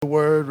The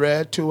word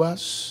read to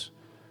us.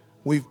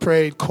 We've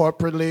prayed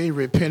corporately,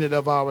 repented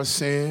of our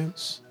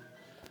sins.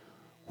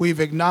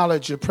 We've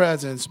acknowledged your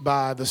presence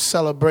by the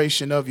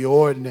celebration of your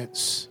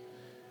ordinance.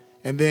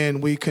 And then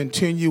we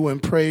continue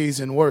in praise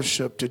and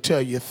worship to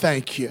tell you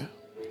thank you.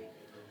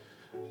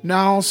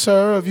 Now,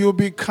 sir, if you'll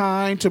be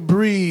kind to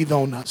breathe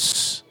on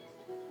us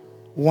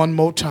one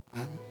more time.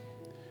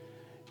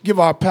 Give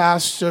our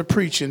pastor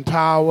preaching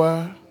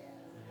power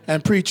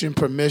and preaching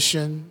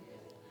permission.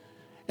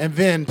 And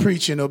then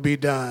preaching will be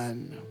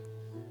done.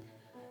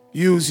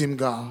 Use him,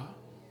 God.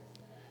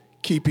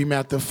 Keep him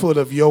at the foot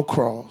of your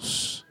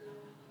cross,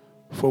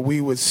 for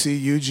we would see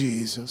you,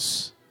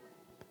 Jesus.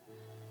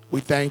 We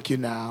thank you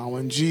now.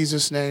 In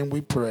Jesus' name we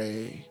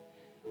pray.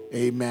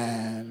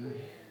 Amen.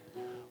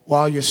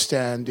 While you're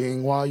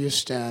standing,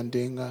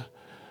 a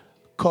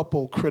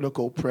couple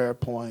critical prayer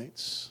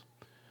points.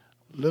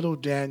 Little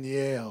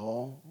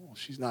Danielle,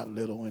 she's not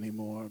little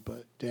anymore,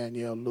 but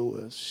Danielle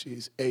Lewis,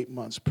 she's 8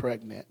 months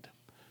pregnant,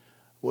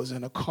 was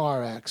in a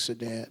car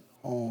accident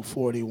on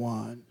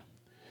 41.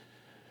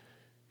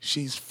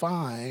 She's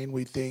fine,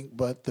 we think,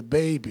 but the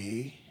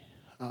baby,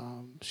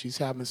 she's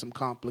having some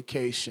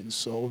complications.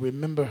 So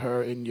remember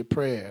her in your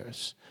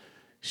prayers.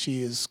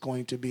 She is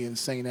going to be in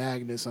St.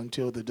 Agnes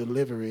until the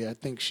delivery. I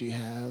think she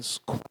has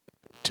quite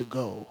to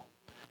go.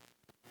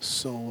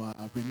 So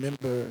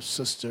remember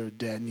Sister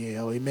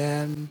Danielle,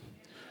 amen.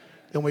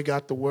 Then we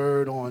got the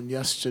word on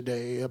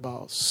yesterday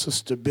about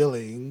Sister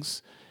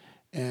Billings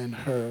and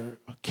her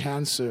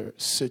cancer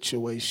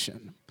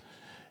situation.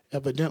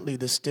 Evidently,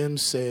 the stem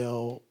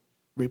cell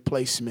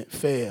replacement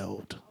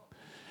failed.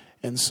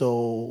 And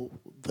so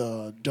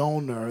the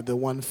donor, the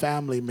one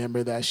family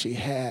member that she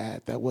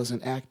had that was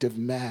an active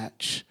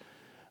match,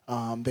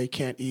 they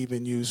can't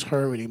even use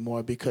her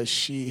anymore because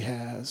she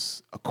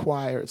has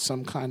acquired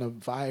some kind of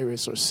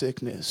virus or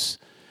sickness.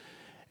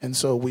 And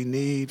so we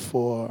need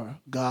for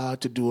God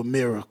to do a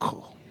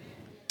miracle.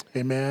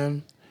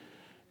 Amen.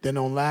 Then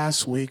on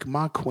last week,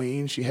 my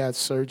queen, she had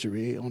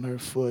surgery on her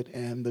foot,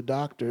 and the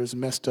doctors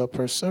messed up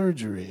her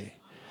surgery.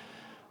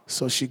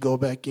 So she go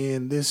back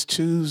in this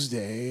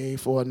Tuesday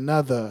for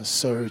another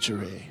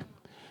surgery.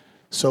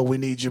 So we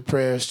need your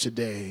prayers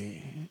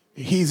today.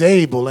 He's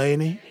able,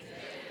 ain't he?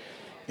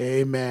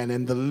 Amen.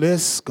 And the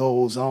list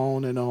goes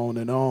on and on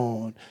and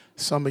on.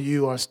 Some of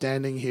you are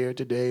standing here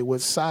today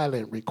with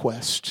silent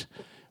requests,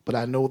 but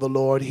I know the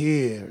Lord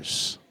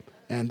hears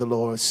and the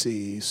Lord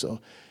sees. So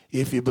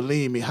if you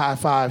believe me, high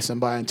five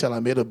somebody and tell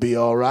them it'll be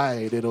all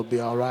right. It'll be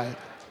all right.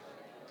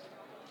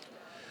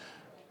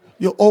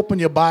 You'll open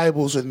your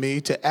Bibles with me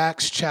to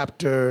Acts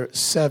chapter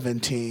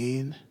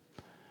 17.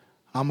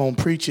 I'm going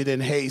to preach it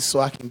in haste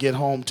so I can get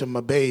home to my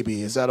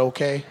baby. Is that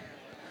okay?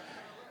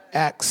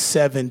 Acts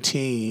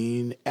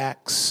 17.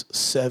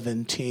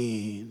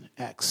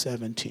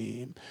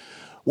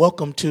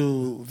 Welcome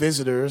to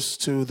visitors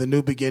to the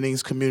New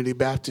Beginnings Community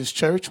Baptist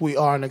Church. We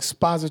are an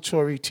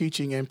expository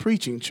teaching and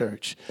preaching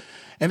church.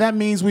 And that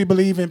means we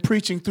believe in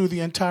preaching through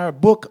the entire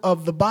book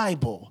of the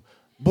Bible,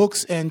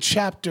 books and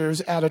chapters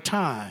at a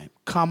time,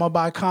 comma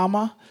by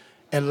comma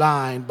and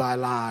line by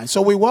line.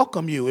 So we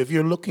welcome you. If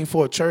you're looking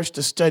for a church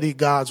to study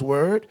God's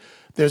word,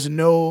 there's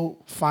no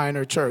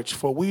finer church,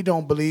 for we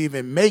don't believe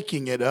in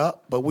making it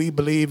up, but we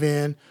believe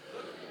in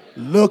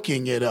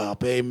looking it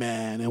up.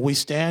 Amen. And we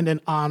stand in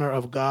honor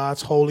of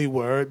God's holy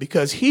word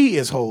because he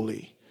is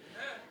holy.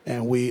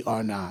 And we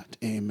are not.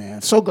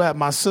 Amen. So glad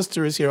my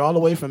sister is here all the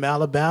way from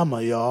Alabama,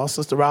 y'all.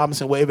 Sister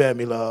Robinson, wave at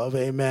me, love.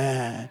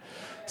 Amen.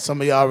 Some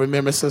of y'all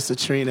remember Sister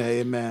Trina.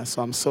 Amen.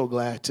 So I'm so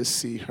glad to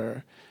see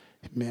her.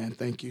 Amen.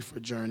 Thank you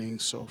for journeying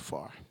so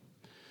far.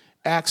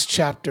 Acts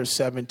chapter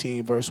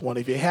 17, verse 1.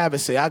 If you have it,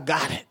 say, I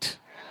got it.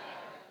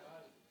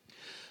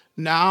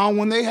 Now,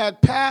 when they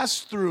had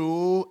passed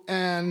through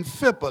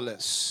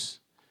Amphipolis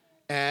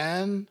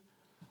and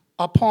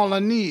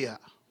Apollonia,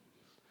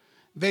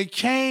 they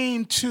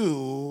came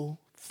to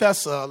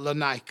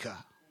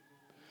Thessalonica,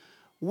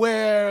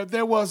 where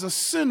there was a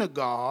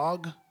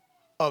synagogue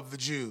of the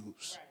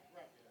Jews.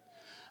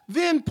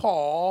 Then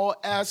Paul,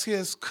 as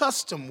his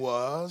custom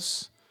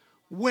was,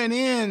 went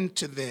in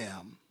to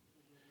them,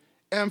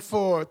 and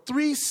for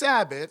 3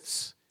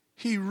 Sabbaths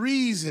he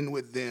reasoned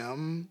with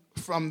them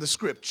from the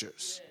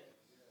scriptures,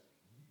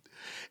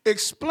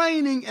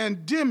 explaining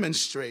and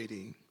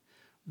demonstrating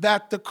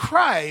that the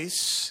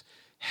Christ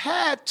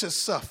had to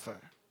suffer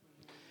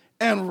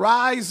and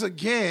rise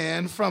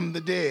again from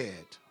the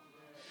dead,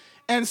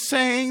 and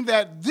saying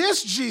that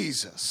this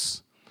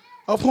Jesus,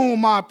 of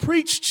whom I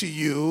preach to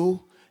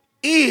you,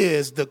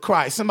 is the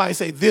Christ. Somebody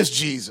say, this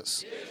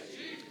Jesus.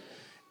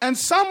 And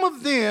some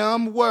of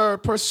them were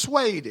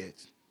persuaded,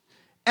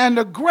 and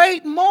a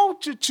great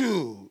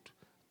multitude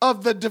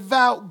of the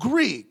devout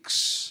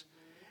Greeks,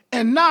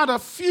 and not a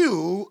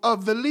few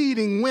of the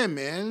leading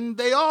women,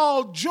 they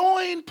all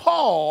joined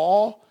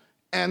Paul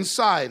and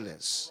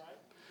Silas.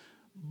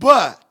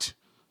 But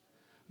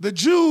the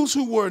Jews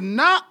who were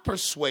not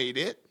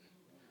persuaded,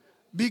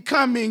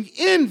 becoming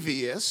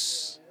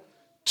envious,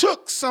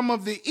 took some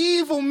of the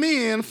evil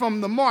men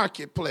from the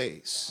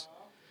marketplace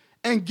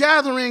And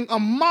gathering a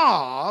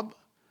mob,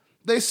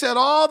 they set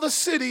all the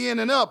city in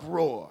an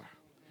uproar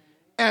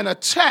and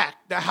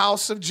attacked the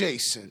house of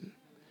Jason.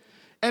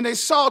 And they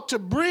sought to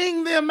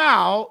bring them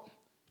out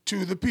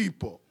to the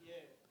people.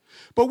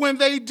 But when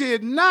they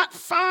did not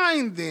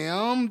find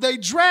them, they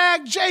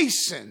dragged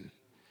Jason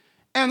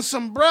and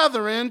some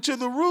brethren to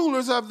the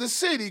rulers of the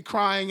city,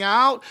 crying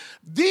out,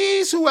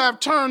 "These who have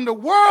turned the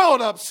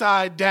world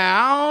upside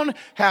down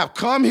have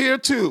come here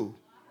too."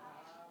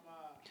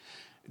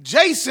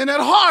 Jason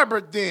had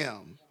harbored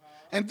them,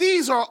 and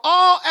these are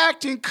all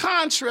acting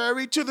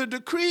contrary to the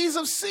decrees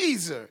of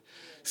Caesar,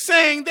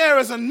 saying there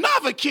is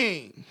another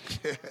king.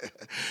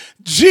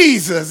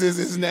 Jesus is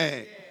his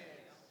name.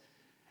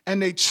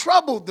 And they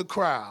troubled the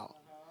crowd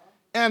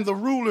and the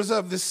rulers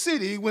of the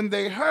city when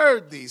they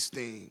heard these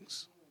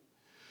things.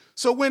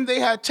 So when they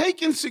had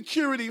taken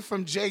security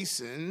from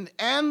Jason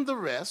and the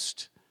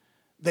rest,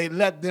 they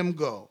let them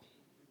go.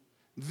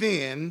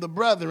 Then the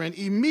brethren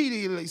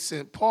immediately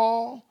sent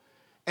Paul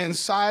and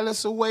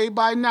Silas away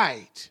by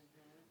night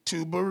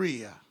to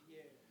Berea.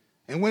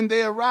 And when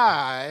they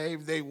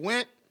arrived, they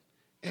went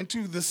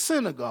into the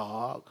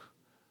synagogue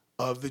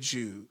of the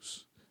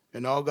Jews.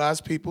 And all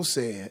God's people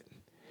said,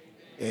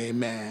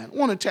 Amen. I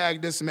want to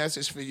tag this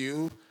message for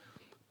you,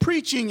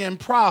 Preaching and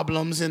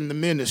Problems in the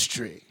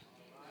Ministry.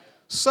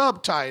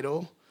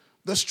 Subtitle,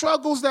 The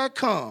Struggles That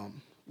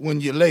Come When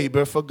You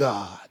Labor for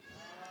God.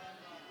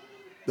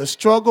 The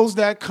struggles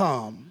that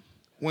come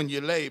when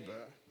you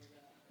labor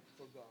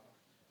for God.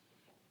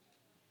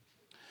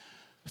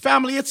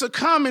 Family, it's a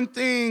common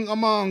thing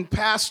among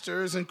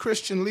pastors and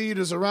Christian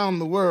leaders around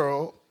the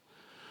world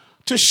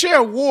to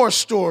share war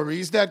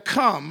stories that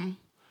come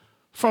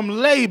from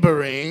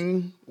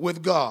laboring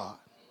with God.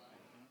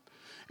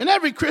 And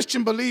every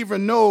Christian believer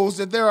knows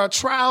that there are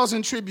trials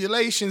and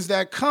tribulations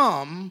that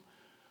come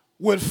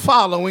with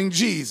following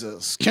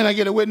Jesus. Can I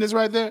get a witness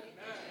right there?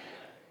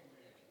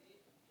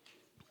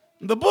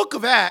 The book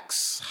of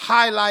Acts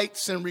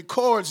highlights and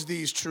records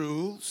these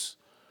truths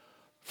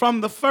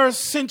from the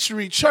first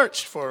century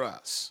church for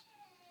us.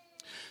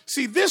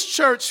 See, this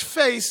church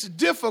faced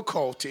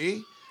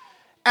difficulty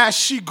as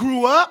she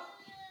grew up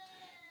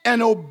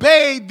and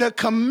obeyed the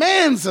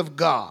commands of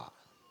God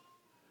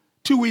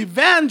to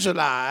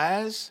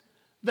evangelize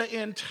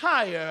the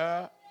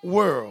entire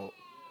world.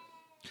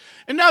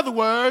 In other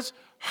words,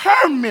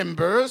 her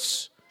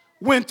members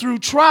went through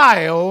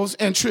trials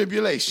and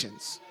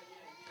tribulations.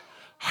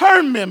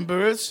 Her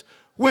members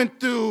went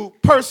through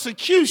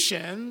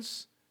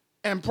persecutions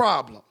and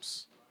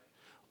problems,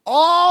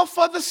 all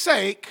for the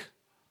sake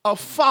of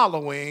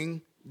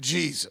following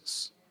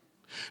Jesus.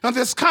 Now,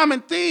 this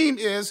common theme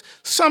is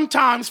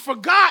sometimes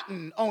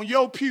forgotten on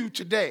your pew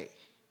today.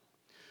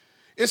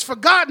 It's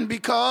forgotten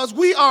because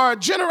we are a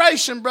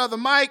generation, Brother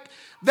Mike,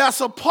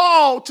 that's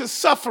appalled to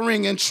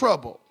suffering and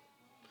trouble.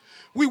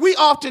 We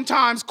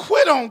oftentimes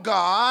quit on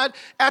God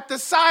at the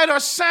sight or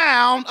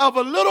sound of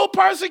a little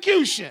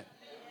persecution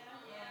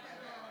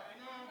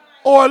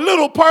or a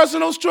little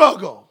personal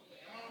struggle.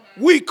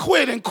 We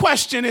quit and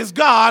question, is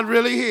God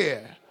really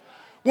here?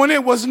 When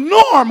it was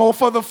normal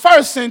for the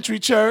first century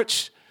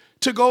church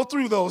to go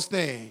through those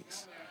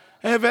things.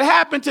 And if it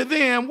happened to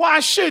them, why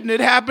shouldn't it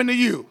happen to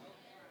you?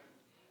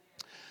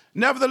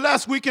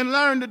 Nevertheless, we can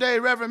learn today,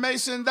 Reverend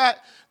Mason,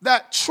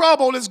 that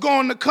trouble is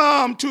going to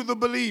come to the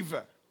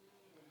believer.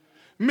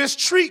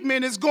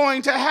 Mistreatment is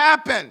going to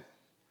happen.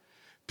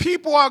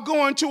 People are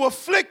going to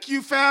afflict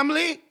you,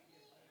 family.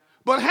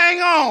 But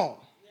hang on,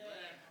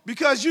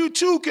 because you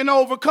too can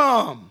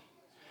overcome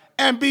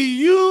and be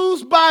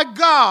used by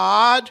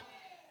God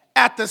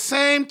at the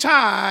same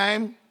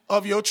time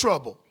of your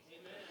trouble.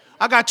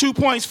 I got 2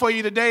 points for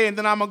you today, and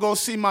then I'm going to go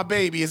see my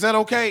baby. Is that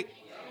okay?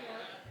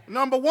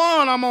 Number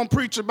one, I'm going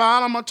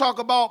to talk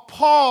about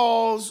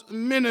Paul's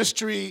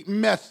ministry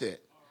method.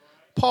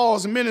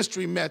 Paul's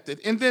ministry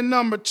method. And then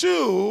number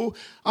two,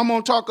 I'm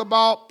going to talk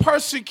about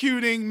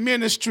persecuting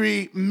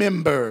ministry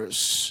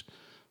members.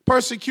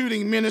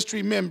 Persecuting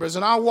ministry members.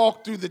 And I'll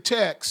walk through the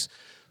text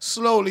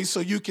slowly so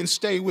you can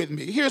stay with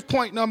me. Here's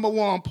point number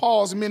one,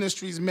 Paul's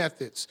ministry's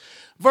methods.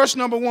 Verse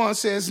number 1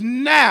 says,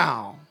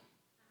 "Now,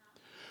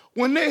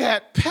 when they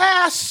had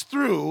passed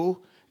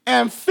through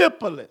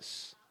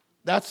Amphipolis,"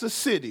 that's a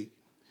city,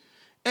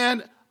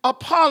 "and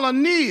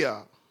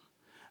Apollonia,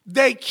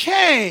 they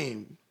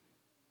came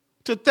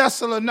to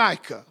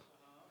Thessalonica,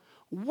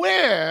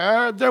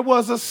 where there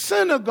was a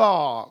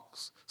synagogue,"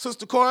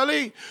 Sister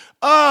Coralie,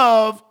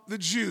 "of the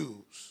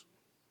Jews."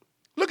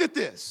 Look at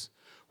this.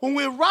 When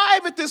we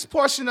arrive at this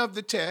portion of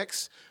the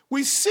text,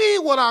 we see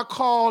what I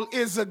call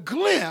is a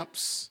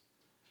glimpse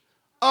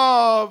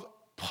of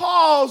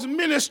Paul's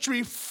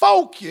ministry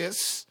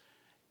focus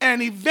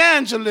and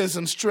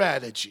evangelism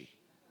strategy.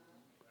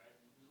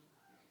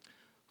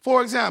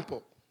 For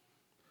example,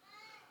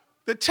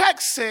 the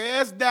text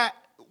says that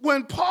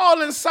when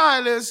Paul and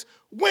Silas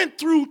went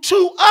through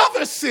 2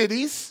 other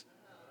cities,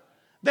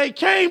 they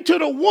came to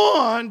the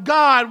one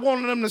God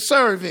wanted them to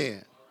serve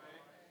in.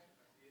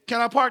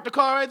 Can I park the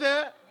car right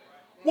there?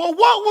 Well,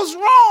 what was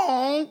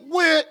wrong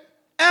with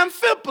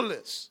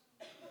Amphipolis?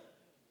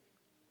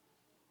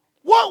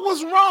 what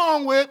was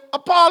wrong with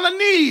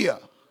Apollonia?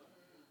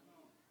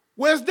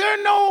 Was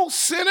there no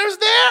sinners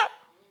there?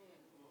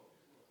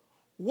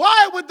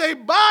 Why would they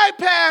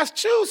bypass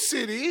 2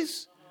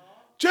 cities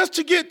just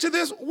to get to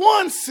this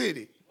one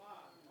city?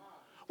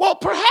 Well,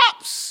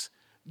 perhaps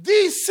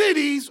these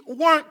cities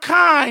weren't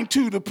kind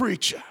to the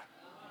preacher.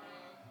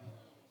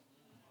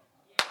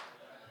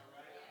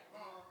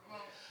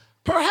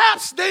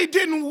 Perhaps they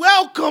didn't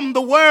welcome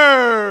the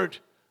word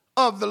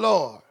of the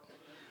Lord.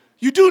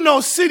 You do know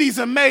cities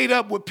are made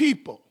up with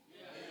people.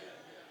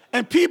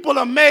 And people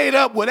are made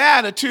up with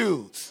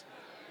attitudes.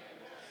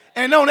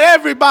 And don't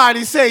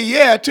everybody say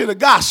yeah to the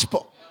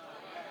gospel.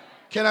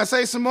 Can I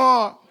say some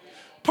more?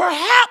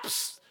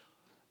 Perhaps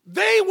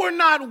they were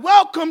not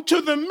welcome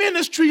to the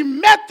ministry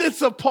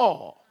methods of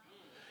Paul.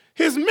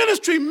 His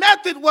ministry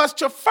method was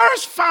to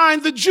first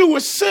find the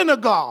Jewish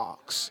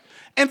synagogues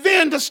and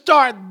then to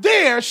start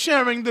there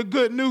sharing the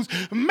good news.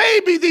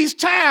 Maybe these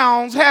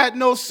towns had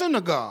no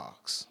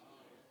synagogues.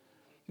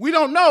 We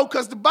don't know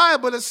because the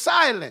Bible is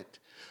silent.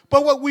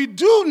 But what we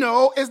do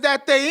know is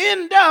that they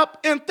end up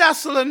in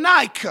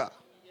Thessalonica,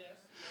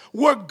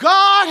 where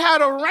God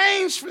had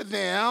arranged for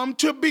them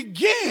to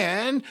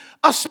begin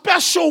a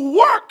special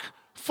work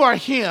for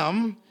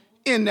him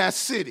in that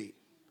city.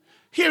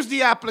 Here's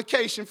the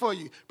application for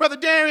you. Brother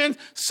Darian,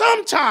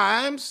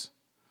 sometimes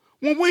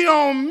when we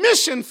are on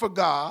mission for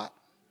God,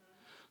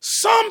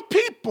 some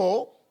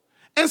people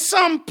and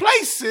some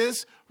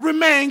places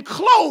remain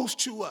closed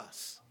to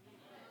us.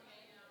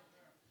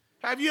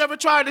 Have you ever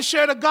tried to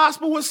share the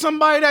gospel with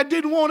somebody that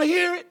didn't want to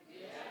hear it?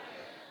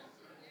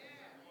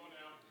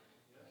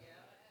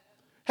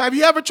 Have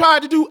you ever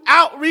tried to do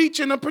outreach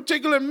in a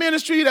particular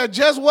ministry that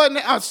just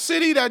wasn't, a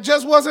city that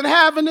just wasn't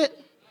having it?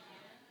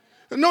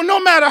 No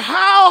matter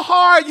how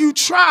hard you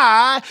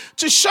try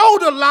to show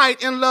the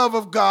light and love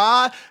of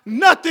God,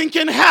 nothing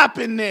can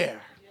happen there.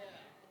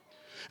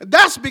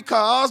 That's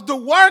because the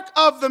work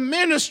of the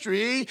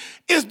ministry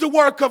is the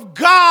work of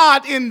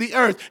God in the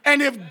earth.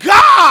 And if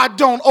God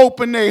don't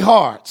open their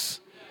hearts,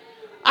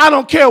 I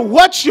don't care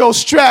what your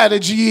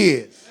strategy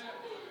is,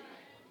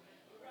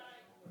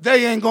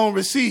 they ain't going to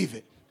receive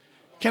it.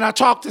 Can I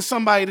talk to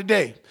somebody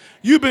today?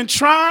 You've been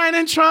trying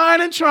and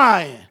trying and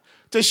trying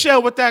to share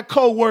with that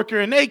coworker,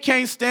 and they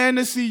can't stand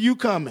to see you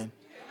coming.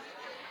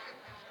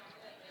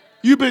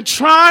 You've been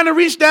trying to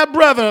reach that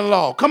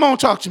brother-in-law. Come on,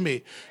 talk to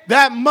me.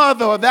 That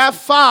mother or that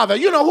father,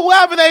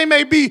 whoever they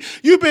may be,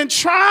 you've been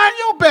trying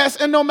your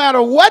best, and no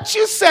matter what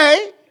you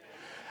say,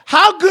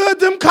 how good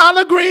them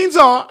collard greens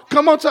are,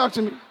 come on, talk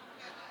to me,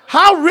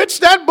 how rich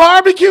that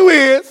barbecue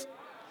is,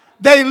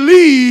 they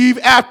leave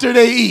after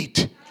they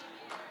eat.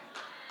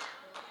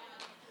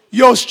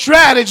 Your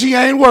strategy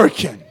ain't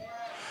working.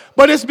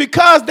 But it's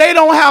because they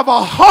don't have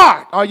a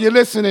heart, are you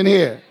listening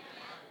here,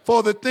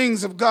 for the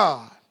things of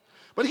God.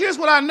 But here's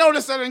what I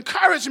noticed that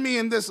encouraged me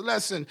in this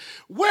lesson.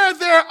 Where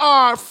there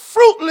are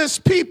fruitless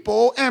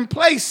people and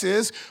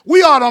places,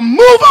 we ought to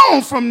move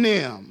on from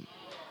them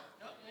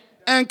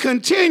and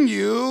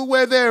continue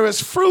where there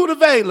is fruit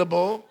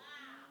available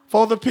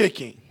for the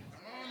picking.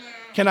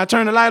 Can I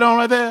turn the light on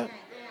right there?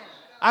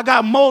 I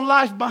got more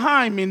life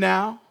behind me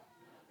now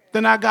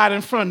than I got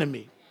in front of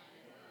me.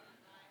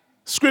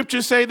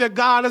 Scriptures say that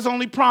God has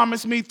only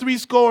promised me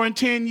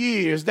 70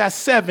 years. That's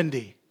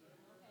 70.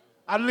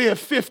 I live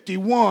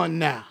 51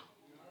 now.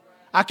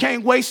 I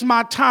can't waste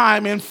my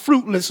time in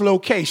fruitless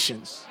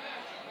locations.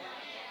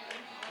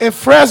 If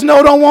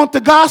Fresno don't want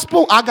the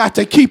gospel, I got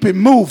to keep it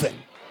moving.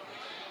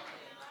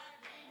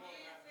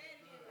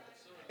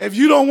 If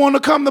you don't want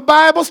to come to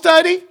Bible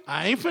study,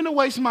 I ain't finna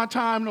waste my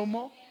time no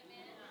more.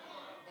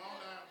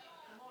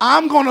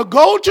 I'm going to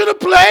go to the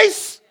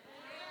place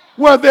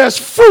where there's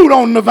fruit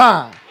on the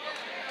vine.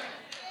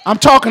 I'm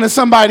talking to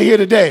somebody here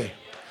today.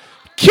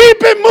 Keep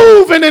it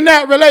moving in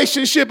that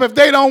relationship if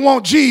they don't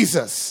want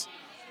Jesus.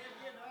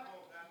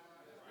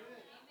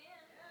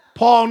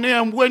 Paul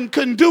and them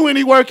couldn't do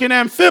any work in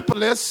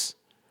Amphipolis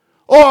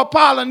or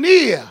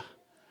Apollonia.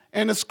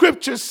 And the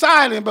scripture's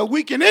silent, but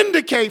we can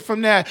indicate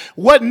from that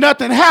wasn't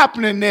nothing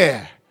happening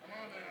there.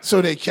 So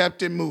they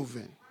kept it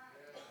moving.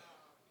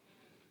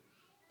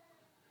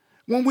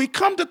 When we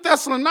come to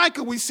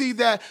Thessalonica, we see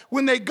that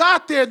when they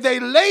got there, they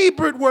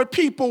labored where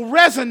people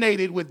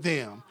resonated with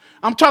them.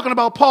 I'm talking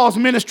about Paul's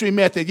ministry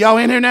method. Y'all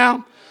in here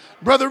now?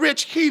 Brother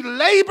Rich, he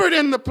labored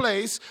in the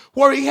place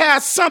where he had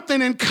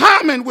something in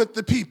common with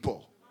the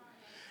people.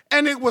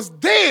 And it was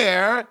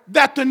there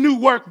that the new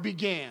work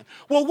began.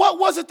 Well, what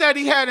was it that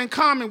he had in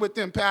common with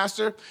them,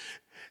 Pastor?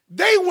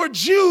 They were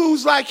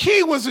Jews like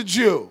he was a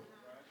Jew.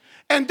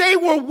 And they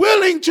were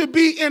willing to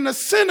be in the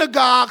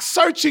synagogue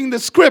searching the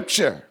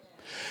scripture.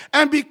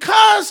 And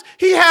because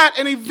he had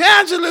an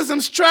evangelism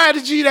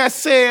strategy that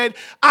said,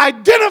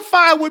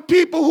 identify with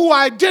people who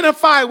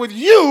identify with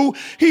you,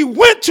 he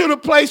went to the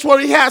place where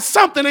he had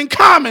something in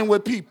common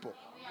with people.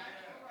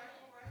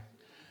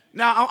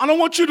 Now, I don't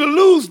want you to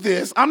lose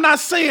this. I'm not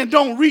saying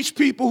don't reach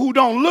people who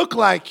don't look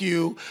like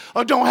you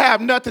or don't have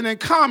nothing in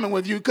common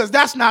with you, because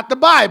that's not the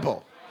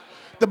Bible.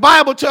 The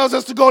Bible tells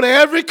us to go to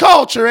every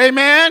culture,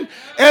 amen?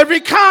 Every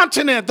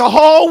continent, the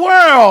whole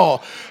world.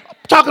 I'm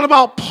talking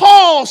about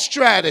Paul's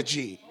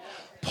strategy.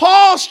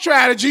 Paul's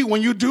strategy,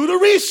 when you do the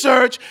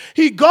research,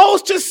 he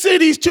goes to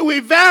cities to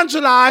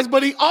evangelize,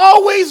 but he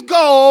always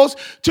goes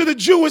to the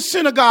Jewish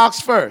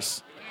synagogues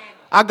first.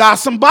 I got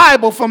some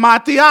Bible for my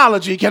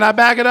theology. Can I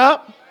back it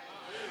up?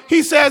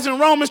 He says in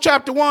Romans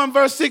chapter 1,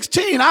 verse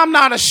 16, I'm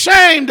not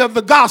ashamed of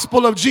the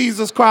gospel of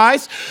Jesus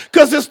Christ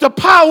because it's the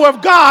power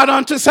of God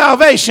unto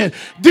salvation.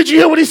 Did you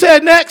hear what he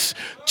said next?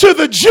 To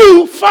the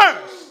Jew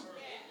first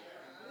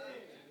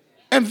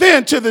and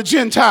then to the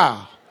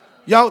Gentile.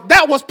 Yo,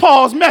 that was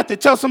Paul's method.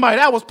 Tell somebody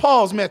that was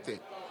Paul's method.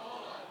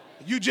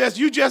 You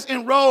just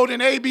enrolled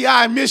in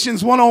ABI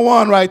Missions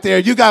 101 right there.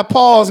 You got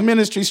Paul's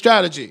ministry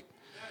strategy.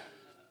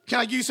 Can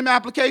I give you some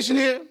application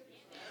here?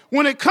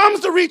 When it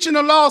comes to reaching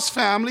the lost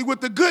family with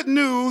the good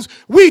news,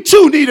 we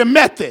too need a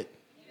method.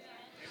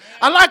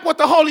 I like what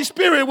the Holy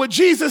Spirit, what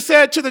Jesus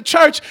said to the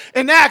church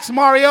in Acts,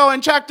 Mario,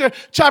 in chapter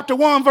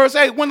 1, verse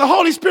 8. When the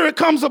Holy Spirit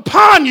comes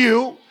upon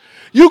you,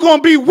 you're going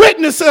to be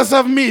witnesses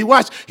of me.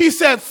 Watch. He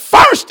said,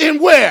 first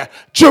in where?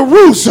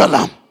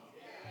 Jerusalem.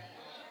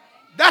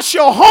 That's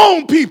your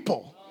home,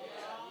 people.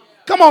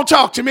 Come on,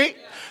 talk to me.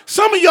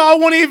 Some of y'all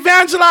want to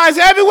evangelize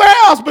everywhere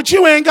else, but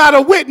you ain't got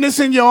a witness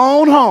in your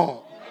own home.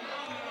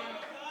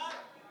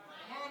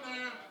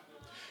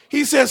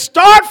 He says,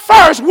 start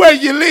first where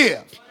you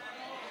live,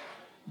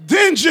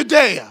 then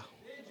Judea,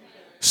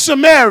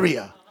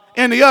 Samaria,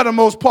 and the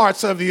uttermost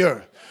parts of the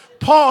earth.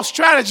 Paul's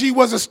strategy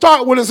was to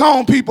start with his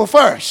own people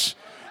first,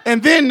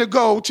 and then to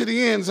go to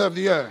the ends of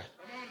the earth.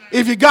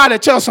 If you got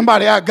it, tell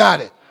somebody, I got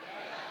it.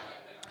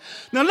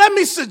 Now, let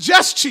me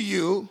suggest to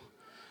you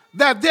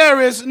that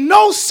there is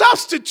no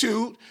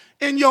substitute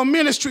in your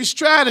ministry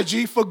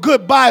strategy for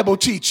good Bible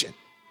teaching.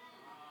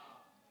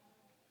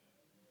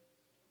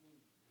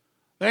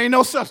 There ain't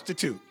no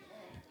substitute.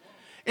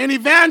 In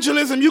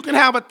evangelism, you can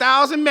have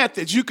 1,000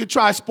 methods. You could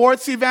try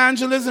sports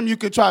evangelism. You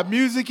could try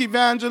music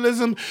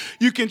evangelism.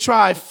 You can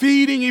try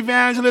feeding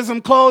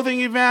evangelism,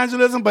 clothing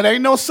evangelism, but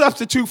ain't no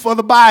substitute for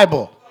the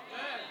Bible.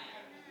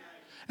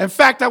 In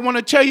fact, I want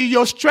to tell you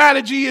your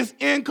strategy is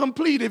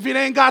incomplete if it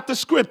ain't got the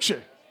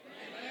scripture.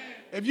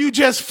 If you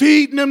just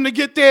feeding them to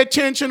get their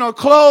attention or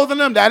clothing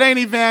them, that ain't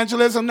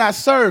evangelism, that's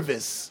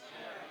service.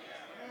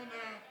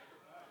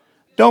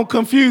 Don't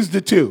confuse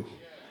the two.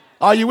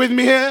 Are you with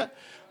me here?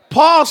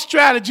 Paul's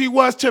strategy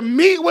was to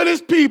meet with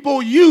his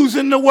people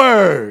using the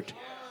word.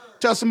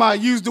 Tell somebody,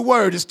 use the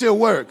word, it still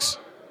works.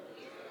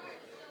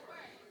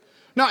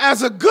 Now,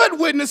 as a good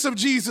witness of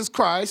Jesus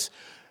Christ,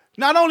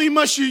 not only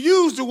must you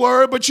use the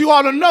word, but you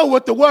ought to know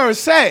what the words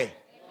say.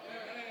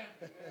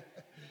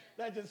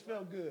 That just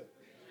felt good.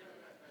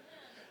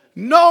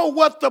 Know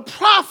what the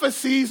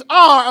prophecies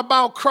are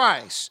about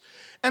Christ.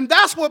 And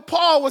that's what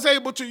Paul was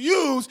able to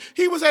use.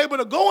 He was able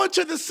to go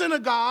into the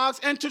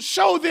synagogues and to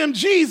show them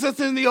Jesus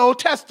in the Old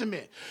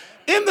Testament.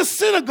 In the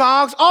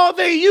synagogues, all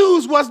they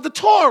used was the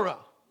Torah.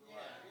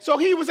 So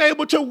he was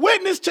able to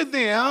witness to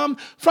them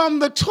from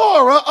the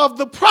Torah of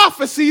the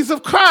prophecies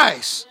of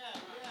Christ.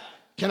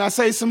 Can I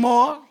say some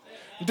more?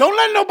 Don't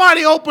let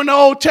nobody open the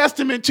Old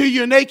Testament to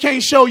you and they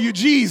can't show you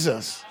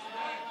Jesus.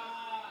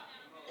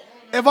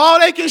 If all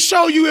they can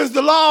show you is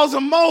the laws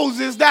of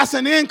Moses, that's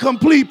an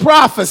incomplete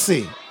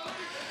prophecy.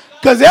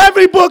 Because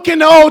every book in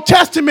the Old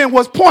Testament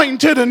was pointing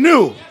to the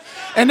new.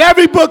 And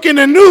every book in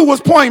the new was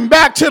pointing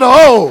back to the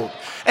old.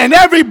 And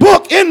every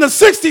book in the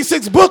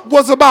 66 book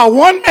was about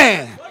one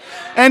man.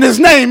 And his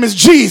name is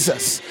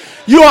Jesus.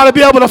 You ought to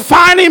be able to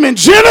find him in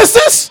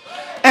Genesis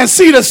and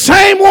see the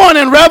same one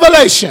in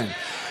Revelation.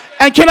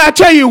 And can I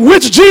tell you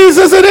which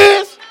Jesus it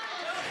is?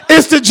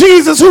 It's the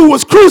Jesus who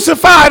was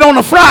crucified on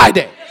a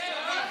Friday,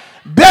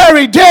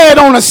 buried dead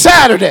on a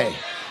Saturday,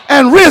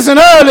 and risen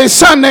early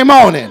Sunday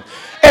morning.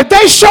 If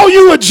they show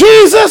you a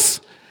Jesus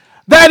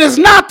that is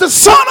not the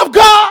Son of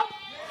God,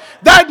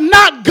 that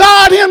not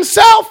God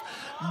himself,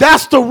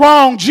 that's the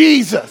wrong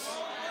Jesus.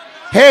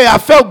 Hey, I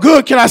felt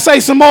good. Can I say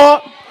some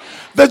more?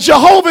 The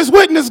Jehovah's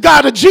Witness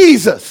got a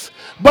Jesus,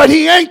 but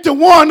he ain't the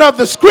one of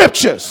the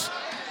scriptures.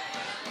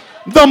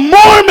 The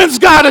Mormons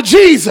got a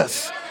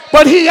Jesus,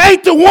 but he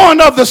ain't the one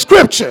of the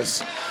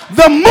scriptures.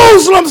 The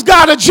Muslims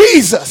got a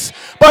Jesus,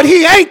 but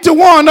he ain't the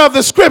one of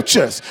the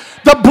scriptures.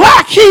 The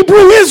black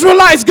Hebrew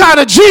Israelites got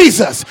a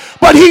Jesus,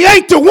 but he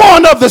ain't the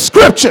one of the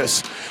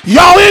scriptures.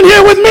 Y'all in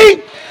here with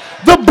me?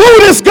 The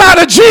Buddhists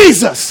got a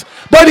Jesus,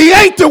 but he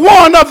ain't the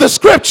one of the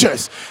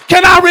scriptures.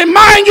 Can I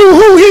remind you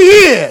who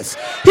he is?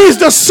 He's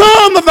the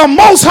Son of the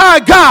Most High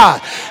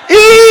God,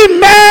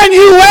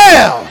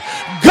 Emmanuel,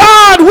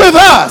 God with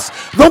us,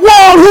 the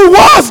one who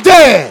was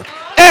dead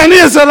and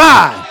is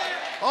alive.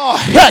 Oh,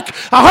 heck,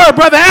 I heard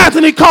Brother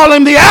Anthony call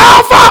him the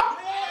Alpha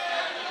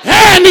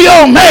and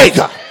the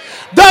Omega,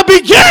 the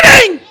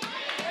beginning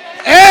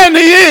and the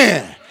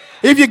end.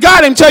 If you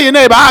got him, tell your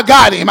neighbor, I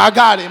got him, I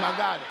got him, I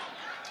got him.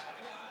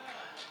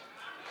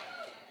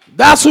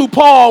 That's who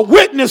Paul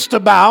witnessed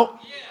about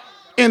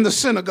in the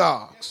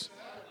synagogues.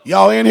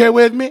 Y'all in here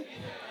with me?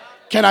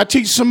 Can I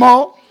teach some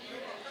more?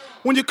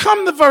 When you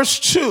come to verse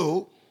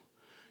 2,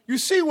 You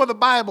see what the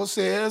Bible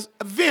says,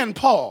 then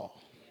Paul,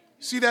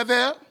 see that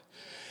there?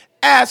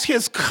 As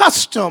his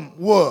custom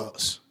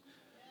was,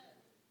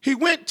 he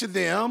went to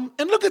them,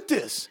 and look at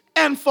this,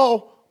 and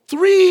for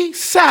 3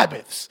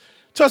 Sabbaths,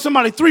 tell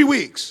somebody 3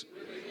 weeks,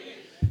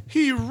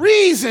 he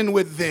reasoned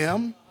with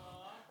them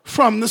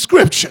from the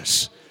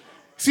scriptures.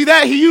 See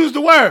that? He used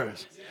the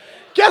words.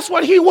 Guess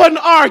what? He wasn't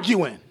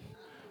arguing.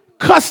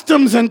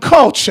 Customs and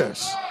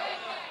cultures,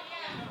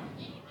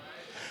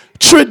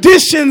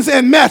 traditions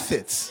and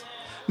methods,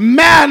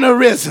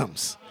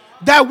 mannerisms.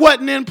 That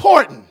wasn't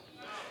important.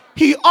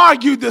 He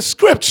argued the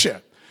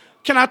scripture.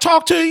 Can I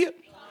talk to you?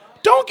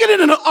 Don't get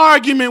in an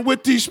argument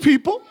with these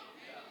people.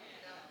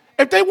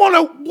 If they want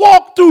to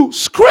walk through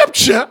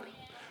scripture,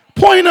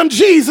 point them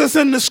Jesus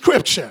in the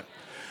scripture.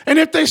 And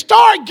if they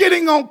start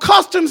getting on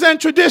customs and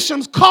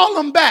traditions, call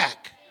them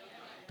back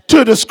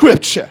to the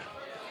scripture.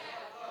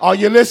 Are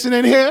you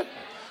listening here?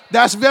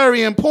 That's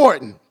very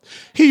important.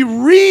 He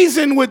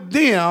reasoned with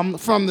them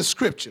from the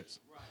scriptures.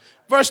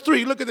 Verse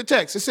 3, look at the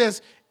text. It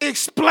says,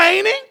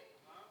 explaining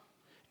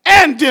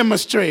and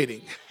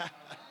demonstrating.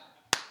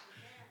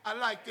 I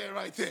like that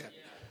right there.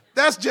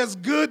 That's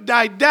just good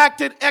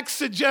didactic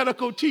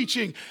exegetical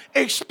teaching.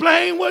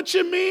 Explain what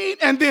you mean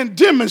and then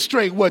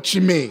demonstrate what you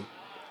mean.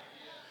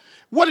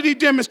 What did he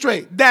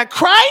demonstrate? That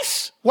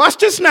Christ, watch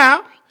this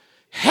now,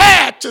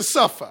 had to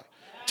suffer.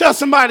 Tell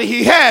somebody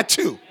he had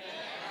to.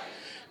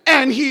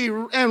 And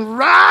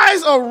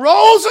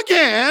arose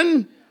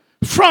again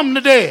from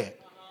the dead.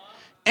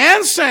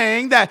 And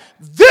saying that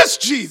this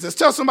Jesus,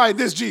 tell somebody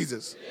this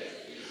Jesus,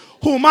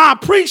 whom I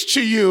preach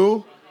to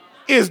you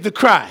is the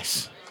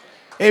Christ.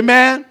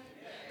 Amen.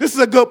 This is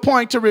a good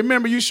point to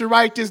remember. You should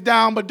write this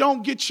down, but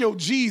don't get your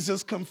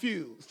Jesus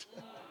confused.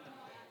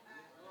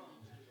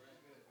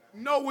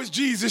 Know which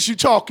Jesus you're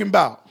talking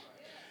about.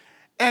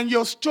 And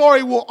your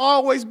story will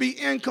always be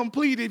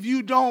incomplete if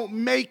you don't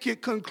make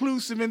it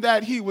conclusive in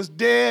that he was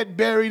dead,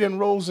 buried, and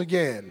rose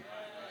again.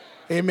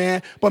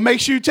 Amen. But make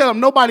sure you tell him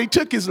nobody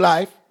took his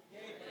life.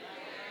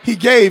 He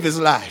gave his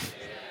life.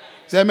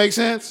 Does that make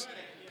sense?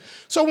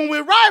 So when we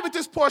arrive at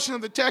this portion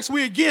of the text,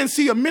 we again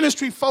see a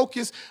ministry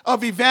focus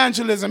of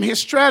evangelism, his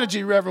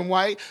strategy, Reverend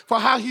White, for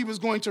how he was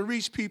going to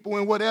reach people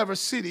in whatever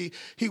city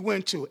he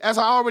went to. As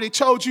I already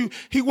told you,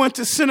 he went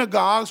to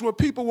synagogues where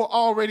people were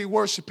already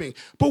worshiping.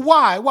 But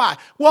why? Why?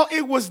 Well,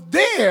 it was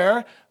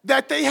there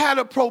that they had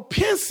a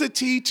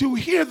propensity to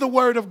hear the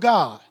word of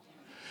God.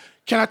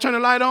 Can I turn the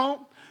light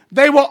on?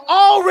 They were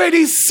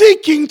already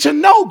seeking to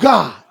know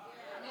God.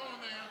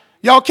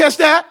 Y'all catch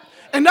that?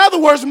 In other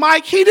words,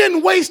 Mike, he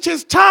didn't waste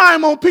his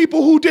time on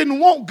people who didn't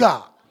want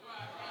God.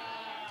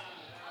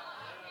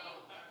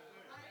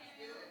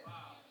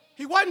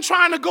 He wasn't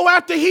trying to go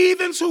after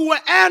heathens who were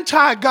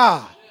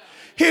anti-God.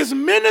 His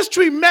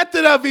ministry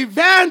method of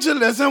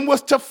evangelism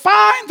was to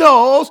find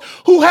those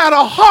who had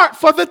a heart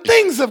for the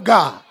things of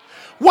God.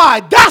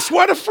 Why? That's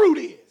where the fruit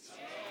is.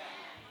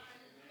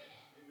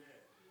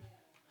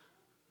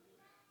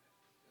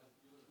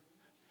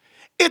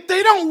 If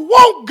they don't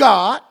want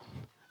God,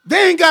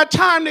 they ain't got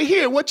time to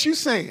hear what you're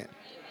saying.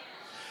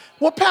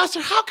 Well, Pastor,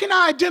 how can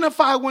I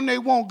identify when they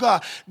want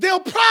God? They'll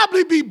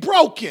probably be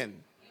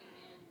broken.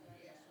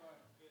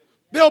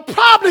 They'll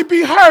probably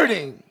be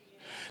hurting.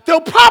 They'll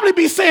probably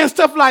be saying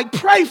stuff like,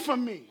 pray for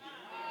me.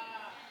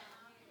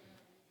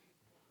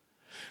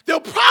 They'll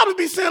probably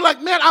be saying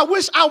like, man, I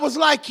wish I was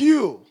like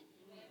you.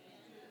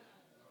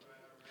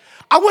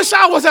 I wish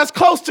I was as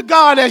close to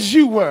God as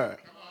you were.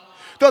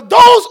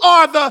 Those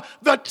are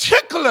the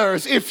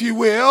ticklers, if you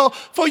will,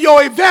 for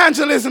your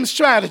evangelism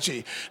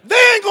strategy. They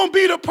ain't going to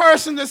be the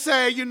person to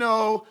say, you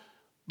know,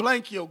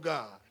 blank your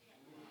God.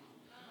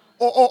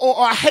 Or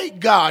I hate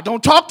God.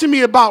 Don't talk to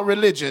me about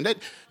religion.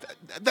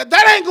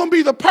 That ain't going to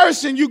be the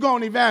person you're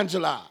going to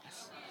evangelize.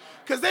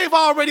 Because they've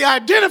already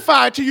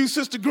identified to you,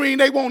 Sister Green,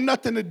 they want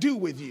nothing to do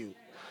with you.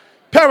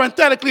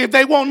 Parenthetically, if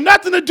they want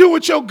nothing to do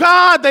with your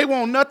God, they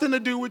want nothing to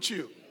do with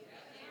you.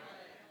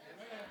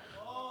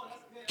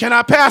 Can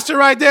I pass it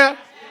right there?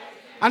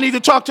 I need to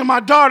talk to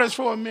my daughters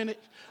for a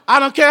minute. I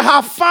don't care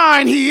how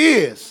fine he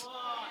is.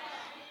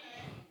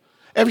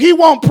 If he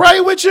won't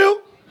pray with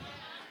you,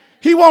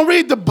 he won't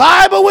read the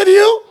Bible with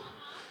you,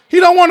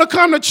 he don't want to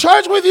come to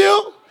church with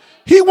you,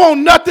 he want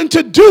nothing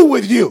to do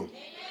with you.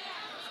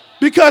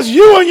 Because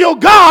you and your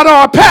God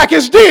are a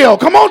package deal.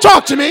 Come on,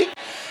 talk to me.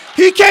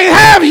 He can't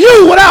have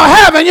you without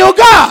having your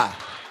God.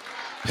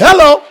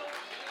 Hello.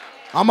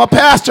 I'm a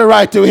pastor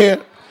right through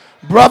here.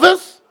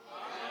 Brothers,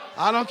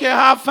 I don't care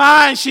how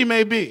fine she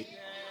may be.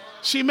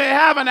 She may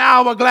have an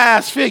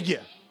hourglass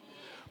figure.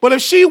 But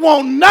if she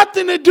want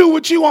nothing to do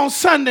with you on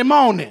Sunday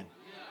morning,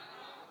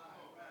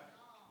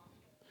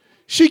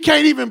 she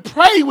can't even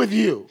pray with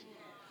you.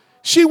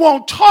 She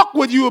won't talk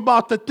with you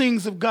about the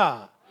things of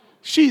God.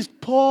 She's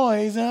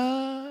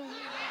poison.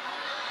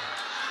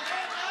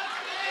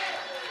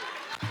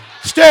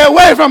 Stay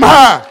away from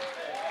her.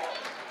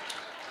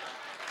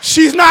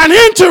 She's not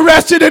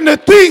interested in the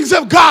things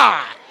of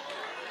God.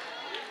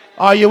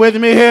 Are you with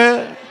me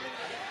here?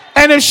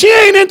 And if she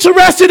ain't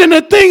interested in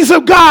the things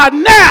of God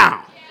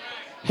now,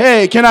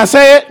 Hey, can I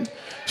say it?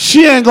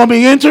 She ain't going to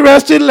be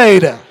interested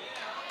later.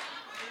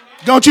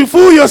 Don't you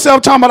fool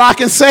yourself talking about I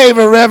can save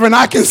her, Reverend.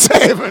 I can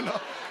save her.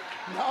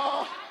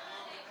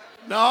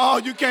 No,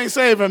 you can't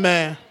save her,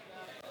 man.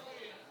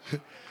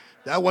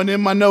 That wasn't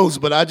in my notes,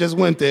 but I just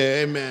went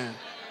there. Amen.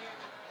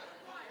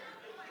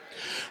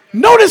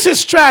 Notice his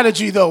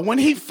strategy, though. When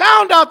he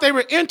found out they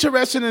were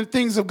interested in the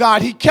things of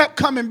God, he kept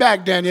coming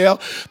back,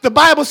 Danielle. The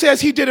Bible says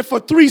he did it for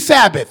 3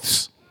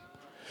 Sabbaths.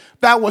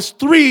 That was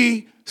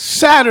 3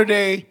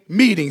 Saturday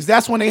meetings.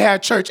 That's when they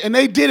had church. And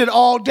they did it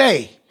all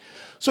day.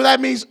 So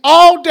that means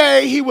all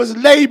day he was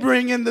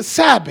laboring in the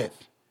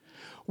Sabbath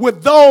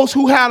with those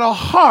who had a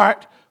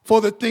heart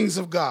for the things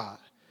of God.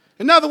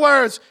 In other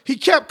words, he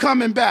kept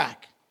coming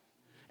back.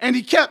 And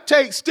he kept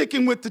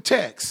sticking with the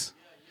text.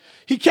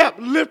 He kept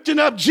lifting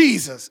up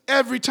Jesus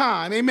every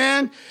time.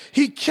 Amen.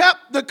 He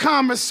kept the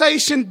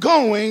conversation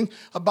going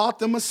about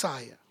the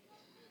Messiah.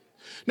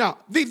 Now,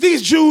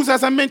 these Jews,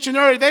 as I mentioned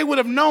earlier, they would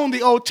have known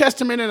the Old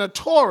Testament and the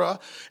Torah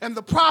and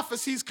the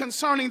prophecies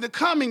concerning the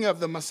coming of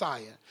the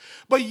Messiah.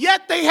 But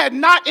yet they had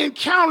not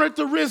encountered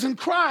the risen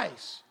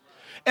Christ.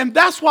 And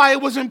that's why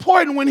it was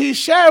important when he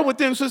shared with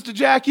them, Sister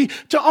Jackie,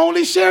 to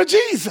only share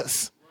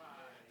Jesus.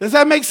 Does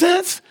that make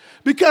sense?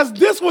 Because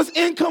this was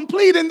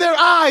incomplete in their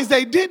eyes.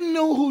 They didn't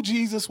know who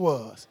Jesus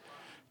was.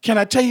 Can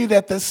I tell you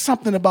that there's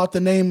something about the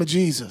name of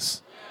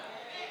Jesus?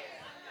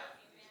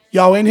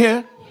 Y'all in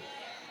here?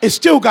 It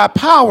still got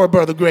power,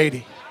 Brother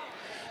Grady.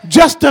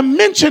 Just the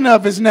mention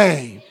of his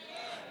name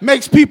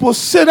makes people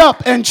sit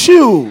up and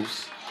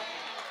choose.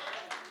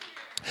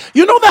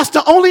 You know that's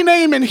the only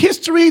name in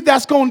history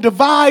that's going to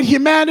divide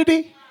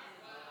humanity?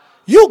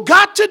 You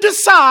got to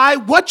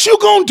decide what you're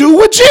going to do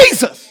with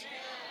Jesus.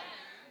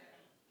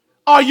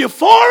 Are you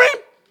for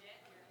him?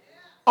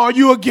 Or are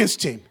you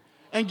against him?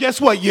 And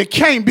guess what? You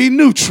can't be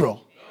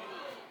neutral.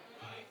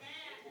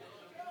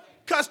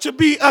 Because to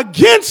be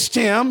against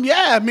him,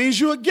 it means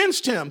you're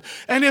against him.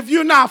 And if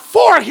you're not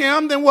for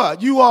him, then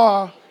what? You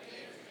are.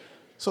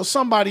 So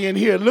somebody in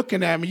here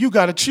looking at me, you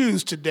got to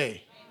choose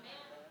today.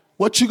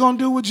 What you going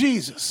to do with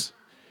Jesus?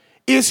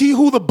 Is he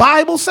who the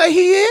Bible say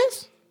he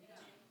is?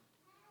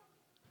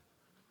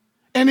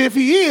 And if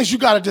he is, you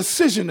got a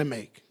decision to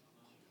make.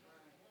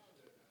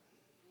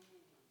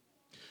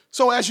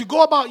 So as you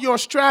go about your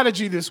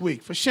strategy this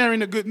week for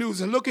sharing the good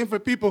news and looking for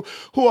people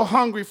who are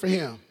hungry for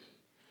him,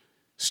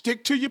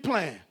 stick to your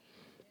plan.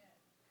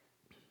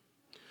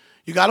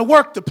 You got to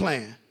work the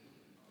plan.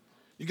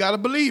 You got to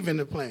believe in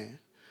the plan.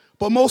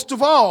 But most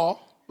of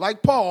all,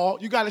 like Paul,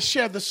 you got to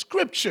share the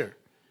scripture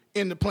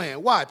in the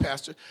plan. Why,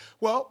 Pastor?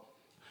 Well,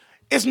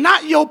 it's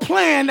not your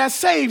plan that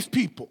saves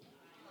people.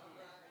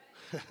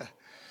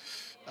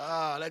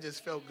 That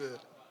just felt good.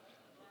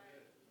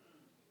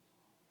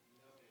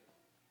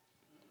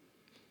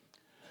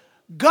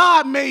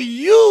 God may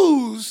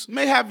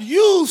have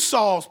used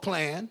Saul's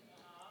plan,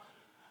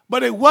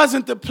 but it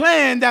wasn't the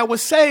plan that would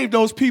save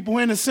those people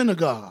in the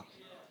synagogue.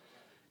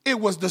 It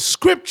was the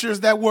scriptures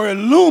that were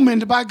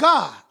illumined by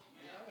God.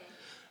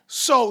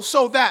 So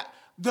that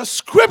the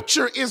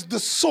scripture is the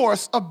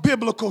source of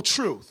biblical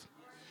truth.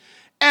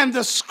 And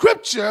the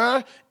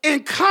scripture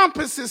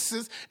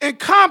encompasses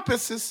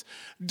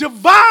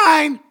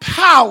divine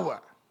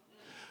power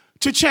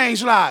to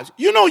change lives.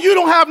 You know you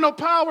don't have no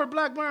power,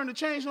 Blackburn, to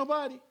change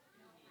nobody.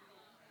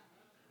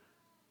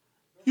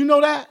 You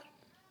know that?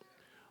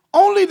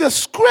 Only the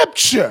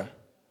scripture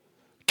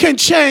can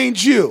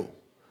change you.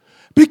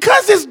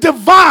 Because it's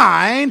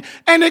divine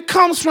and it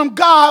comes from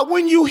God,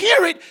 when you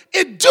hear it,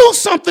 it do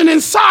something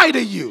inside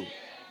of you.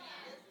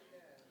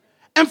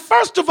 And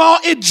first of all,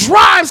 it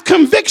drives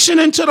conviction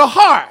into the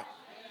heart.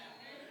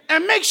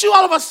 And makes you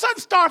all of a sudden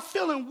start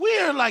feeling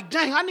weird, like,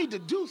 dang, I need to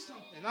do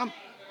something.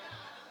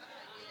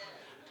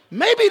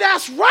 Maybe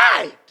that's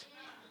right.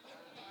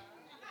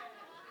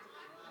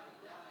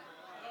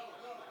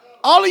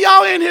 All of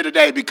y'all in here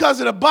today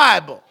because of the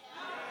Bible.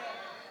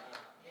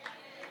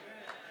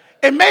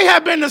 It may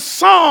have been the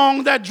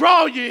song that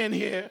drew you in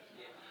here,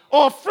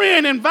 or a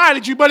friend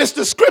invited you, but it's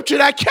the scripture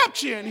that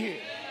kept you in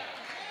here.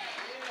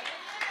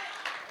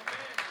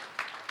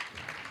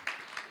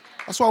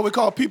 That's why we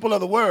call people of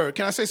the word.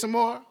 Can I say some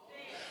more?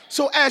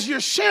 So as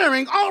you're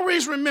sharing,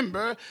 always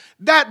remember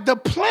that the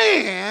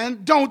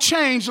plan don't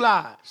change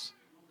lives.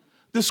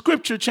 The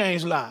scripture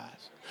changed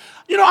lives.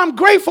 You know, I'm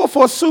grateful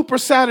for Super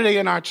Saturday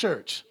in our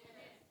church,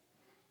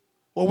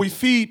 where we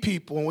feed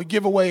people and we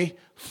give away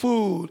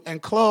food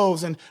and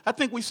clothes. And I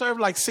think we served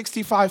like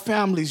 65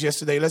 families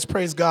yesterday. Let's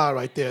praise God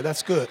right there.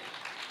 That's good.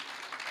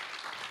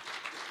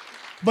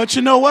 But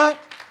you know what?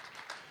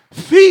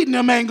 Feeding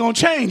them ain't going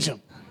to change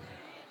them.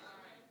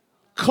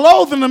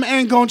 Clothing them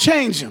ain't going to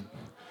change them.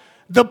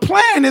 The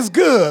plan is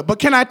good. But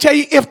can I tell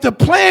you, if the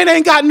plan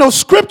ain't got no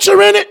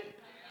scripture in it,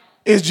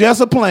 it's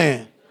just a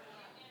plan.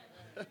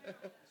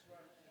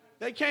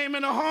 They came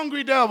in a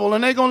hungry devil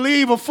and they're going to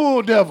leave a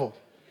full devil.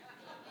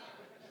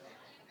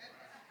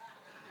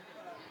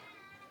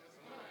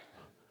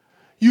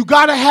 You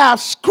got to have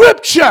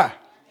scripture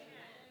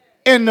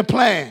in the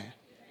plan.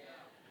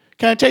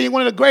 Can I tell you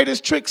one of the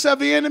greatest tricks of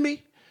the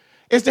enemy?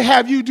 is to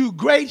have you do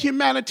great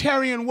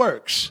humanitarian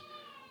works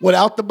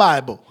without the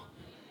Bible.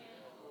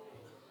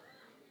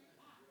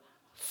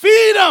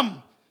 Feed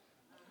them,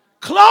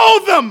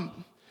 clothe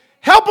them,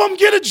 help them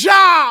get a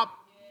job,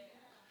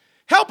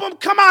 help them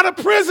come out of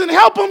prison,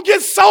 help them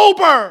get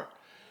sober,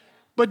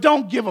 but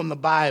don't give them the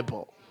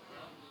Bible.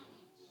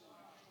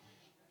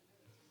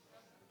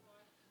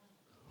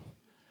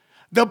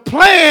 The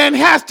plan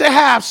has to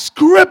have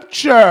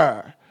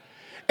scripture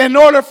in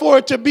order for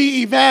it to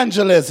be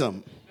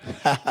evangelism.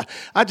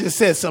 I just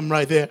said something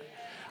right there.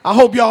 I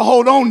hope y'all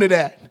hold on to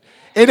that.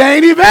 It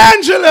ain't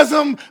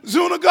evangelism,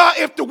 Zuniga,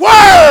 if the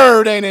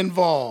word ain't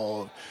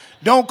involved.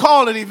 Don't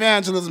call it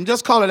evangelism.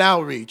 Just call it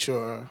outreach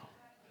or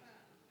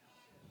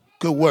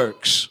good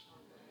works.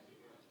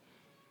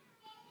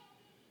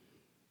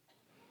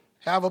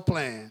 Have a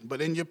plan, but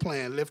in your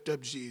plan, lift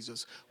up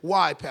Jesus.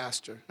 Why,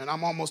 Pastor? And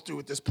I'm almost through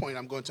with this point.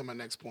 I'm going to my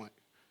next point.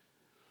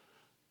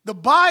 The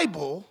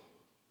Bible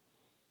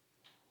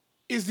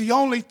is the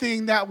only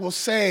thing that will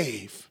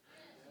save.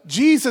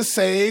 Jesus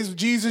saves.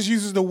 Jesus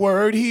uses the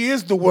word. He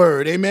is the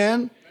word.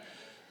 Amen?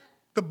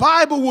 The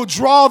Bible will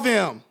draw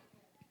them.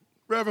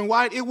 Reverend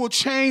White, it will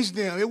change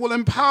them. It will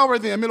empower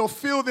them. It'll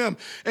fill them,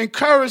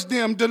 encourage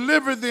them,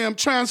 deliver them,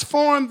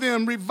 transform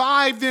them,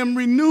 revive them,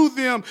 renew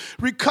them,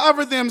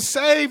 recover them,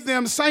 save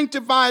them,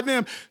 sanctify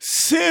them,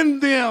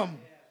 send them.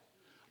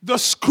 The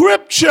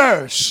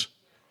scriptures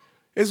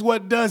is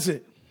what does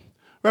it.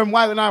 Reverend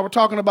White and I were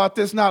talking about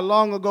this not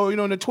long ago. You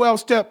know, in the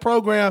 12-step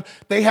program,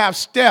 they have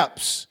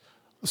steps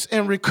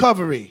in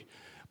recovery.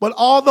 But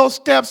all those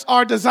steps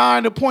are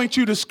designed to point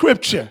you to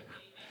scripture.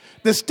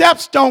 The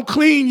steps don't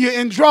clean you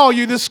and draw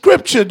you. The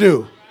scripture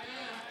do.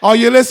 Are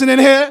you listening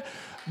here?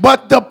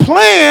 But the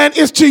plan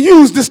is to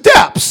use the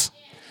steps.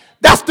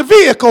 That's the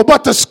vehicle.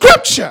 But the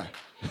scripture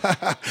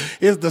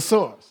is the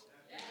source.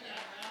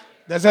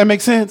 Does that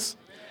make sense?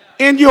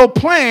 In your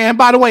plan,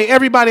 by the way,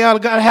 everybody ought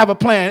to have a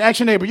plan. Ask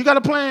your neighbor, you got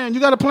a plan? You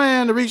got a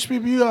plan to reach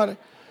people?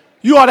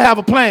 You ought to have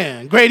a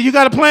plan. Grady, you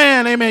got a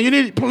plan?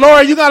 Amen.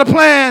 Laura, you got a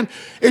plan?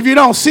 If you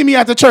don't, see me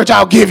at the church.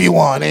 I'll give you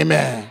one.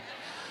 Amen.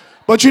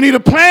 But you need a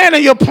plan,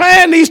 and your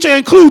plan needs to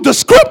include the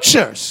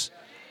scriptures.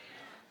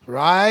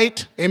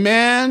 Right?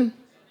 Amen?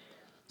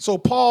 So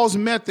Paul's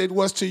method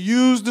was to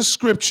use the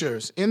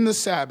scriptures in the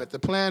Sabbath. The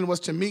plan was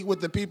to meet with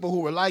the people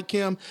who were like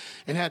him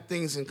and had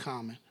things in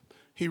common.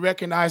 He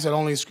recognized that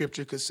only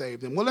scripture could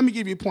save them. Well, let me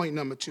give you point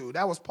number 2.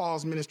 That was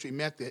Paul's ministry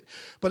method.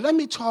 But let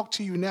me talk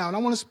to you now, and I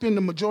want to spend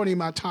the majority of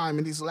my time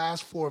in these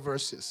last 4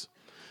 verses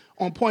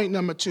on point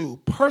number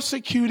 2,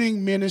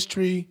 persecuting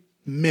ministry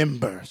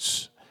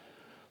members.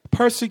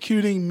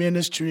 Persecuting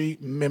ministry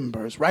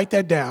members. Write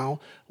that down.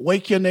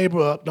 Wake your neighbor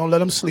up. Don't let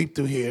them sleep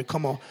through here.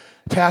 Come on.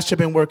 Pastor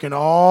been working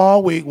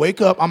all week. Wake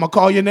up. I'm going to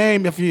call your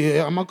name if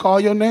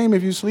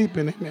you're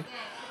sleeping. Amen.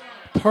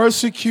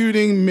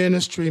 Persecuting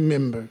ministry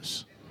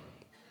members.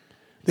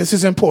 This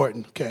is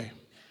important. Okay.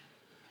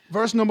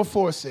 Verse number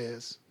 4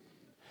 says,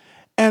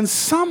 and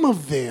some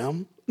of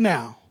them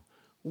now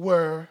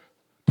were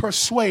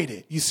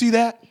persuaded. You see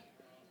that?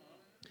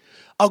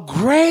 A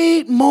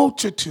great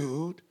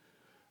multitude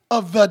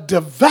of the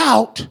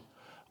devout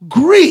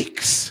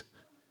Greeks.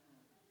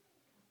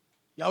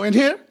 Y'all in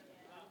here?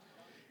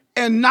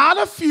 And not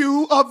a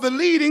few of the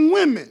leading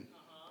women.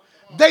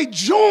 They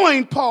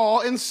joined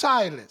Paul and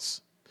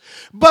Silas.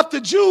 But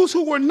the Jews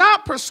who were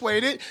not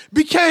persuaded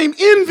became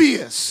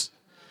envious.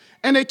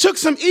 And they took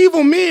some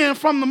evil men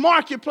from the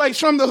marketplace,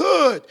 from the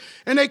hood,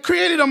 and they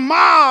created a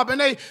mob, and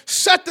they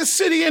set the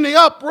city in the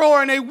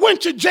uproar, and they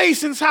went to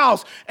Jason's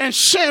house and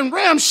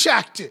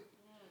ramshacked it.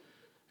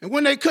 And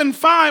when they couldn't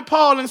find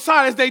Paul and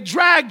Silas, they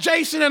dragged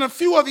Jason and a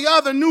few of the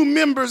other new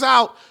members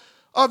out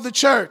of the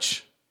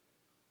church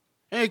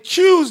and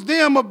accused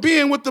them of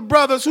being with the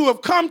brothers who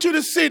have come to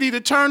the city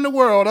to turn the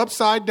world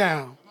upside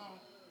down.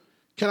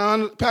 Can I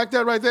unpack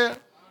that right there?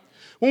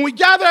 When we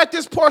gather at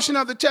this portion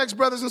of the text,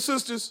 brothers and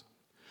sisters,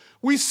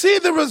 we see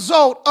the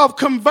result of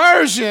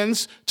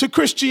conversions to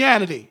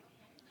Christianity.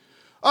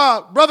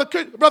 Brother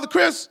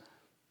Chris,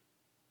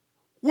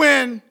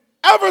 whenever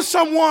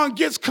someone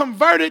gets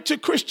converted to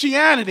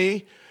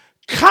Christianity,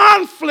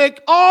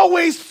 conflict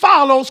always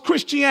follows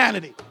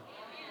Christianity.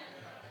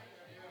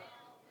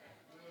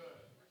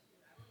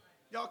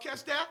 Y'all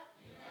catch that?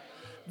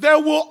 There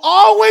will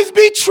always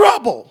be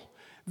trouble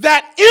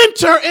that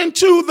enter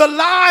into the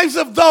lives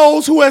of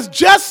those who has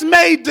just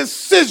made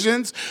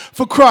decisions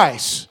for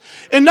Christ.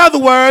 In other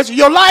words,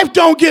 your life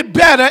don't get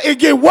better, it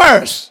get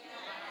worse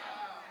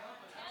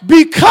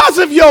because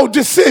of your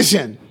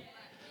decision.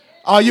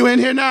 Are you in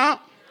here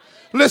now?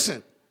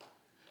 Listen,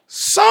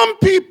 some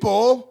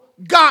people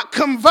got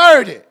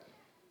converted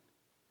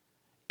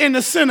in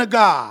the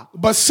synagogue,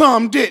 but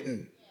some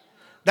didn't.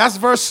 That's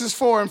verses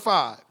 4 and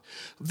 5.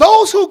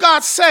 Those who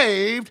got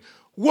saved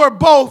were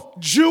both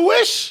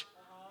Jewish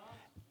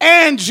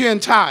and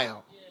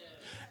Gentile.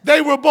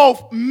 They were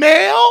both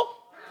male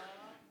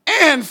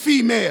and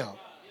female.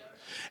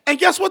 And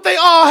guess what they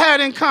all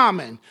had in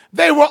common?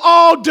 They were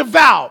all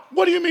devout.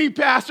 What do you mean,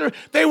 Pastor?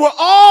 They were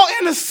all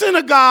in a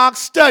synagogue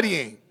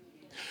studying.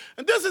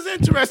 And this is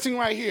interesting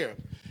right here.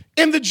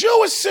 In the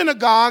Jewish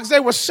synagogues,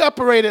 they were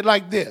separated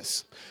like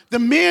this. The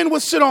men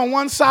would sit on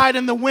one side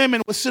and the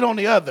women would sit on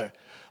the other.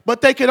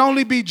 But they could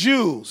only be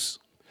Jews.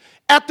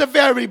 At the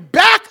very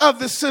back of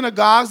the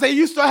synagogues, they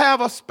used to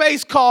have a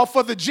space called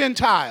for the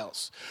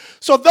Gentiles.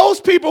 So those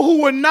people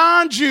who were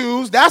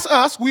non-Jews, that's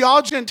us, we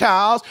all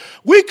Gentiles,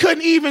 we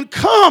couldn't even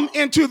come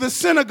into the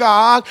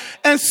synagogue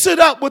and sit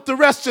up with the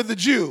rest of the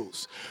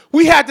Jews.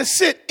 We had to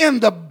sit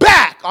in the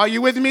back. Are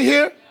you with me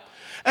here?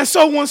 And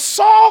so when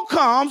Saul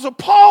comes or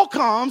Paul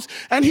comes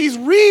and he's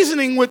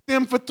reasoning with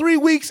them for 3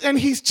 weeks and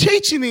he's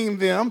teaching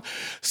them,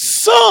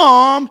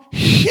 some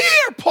hear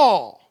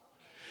Paul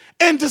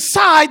and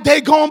decide they're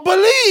going to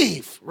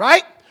believe,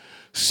 right?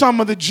 Some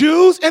of the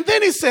Jews, and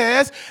then he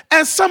says,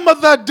 and some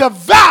of the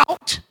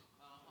devout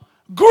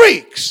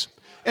Greeks.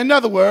 In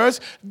other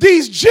words,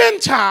 these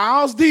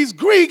Gentiles, these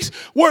Greeks,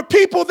 were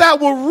people that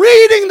were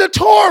reading the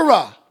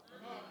Torah,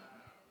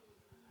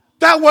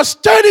 that were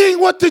studying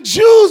what the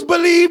Jews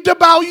believed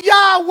about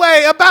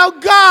Yahweh,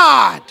 about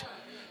God,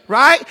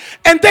 right?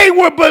 And they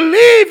were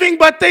believing,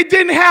 but they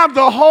didn't have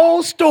the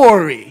whole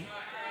story.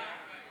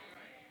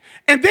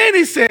 And then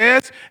he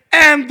says,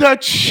 and the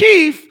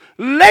chief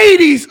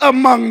ladies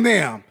among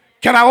them.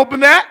 Can I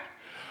open that?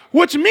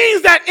 Which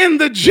means that in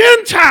the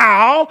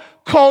Gentile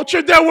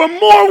culture, there were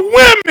more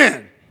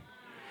women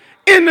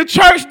in the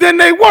church than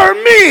they were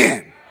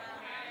men.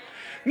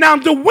 Now,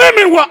 the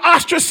women were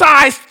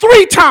ostracized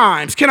 3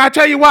 times. Can I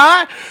tell you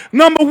why?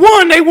 Number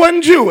 1, they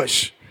weren't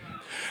Jewish.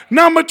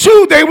 Number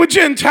 2, they were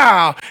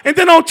Gentile. And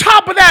then on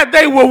top of that,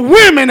 they were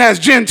women as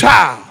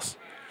Gentiles.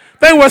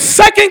 They were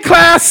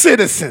second-class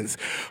citizens.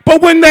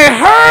 But when they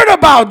heard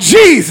about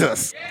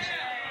Jesus,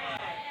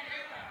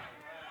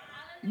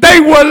 they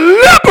were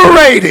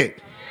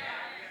liberated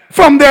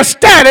from their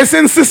status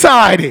in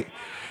society.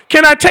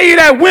 Can I tell you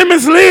that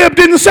women's lib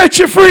didn't set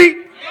you free?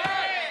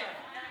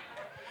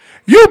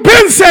 You've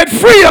been set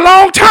free a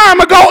long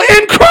time ago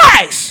in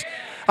Christ.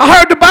 I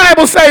heard the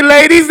Bible say,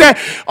 ladies, that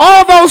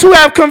all those who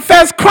have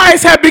confessed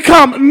Christ have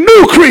become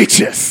new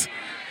creatures.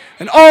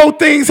 And old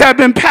things have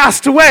been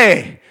passed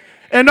away,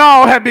 and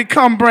all have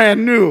become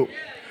brand new.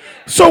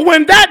 So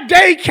when that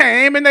day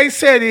came and they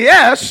said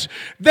yes,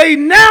 they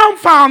now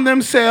found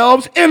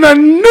themselves in a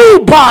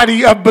new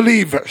body of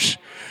believers.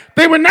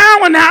 They were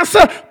now announced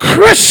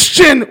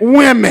Christian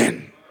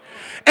women.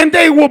 And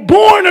they were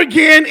born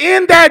again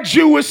in that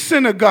Jewish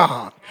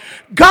synagogue.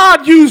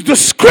 God used the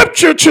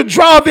scripture to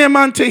draw them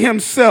unto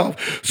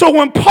himself. So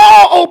when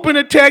Paul opened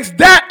the text,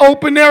 that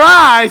opened their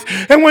eyes.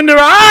 And when their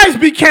eyes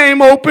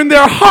became open,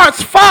 their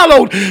hearts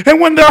followed.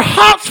 And when their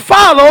hearts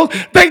followed,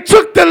 they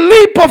took the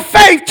leap of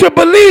faith to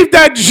believe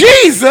that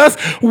Jesus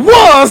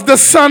was the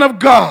Son of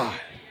God.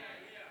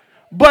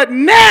 But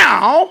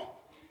now,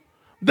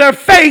 their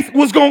faith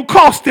was going to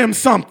cost them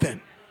something.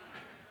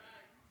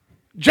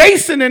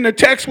 Jason in the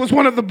text was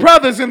one of the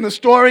brothers in the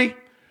story.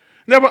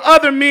 There were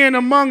other men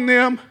among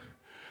them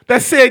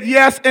that said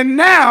yes. And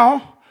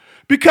now,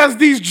 because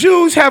these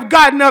Jews have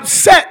gotten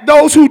upset,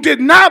 those who did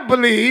not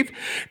believe,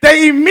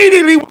 they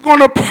immediately were going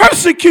to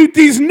persecute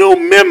these new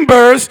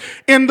members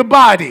in the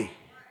body.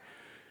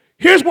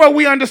 Here's where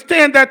we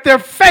understand that their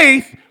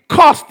faith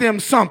cost them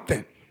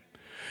something.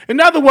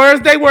 In other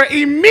words, they were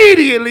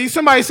immediately,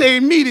 somebody say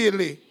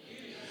immediately,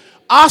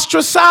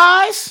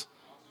 ostracized.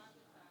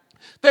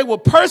 They were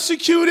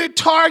persecuted,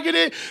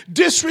 targeted,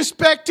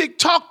 disrespected,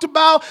 talked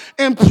about,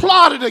 and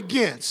plotted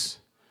against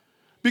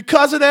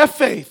because of their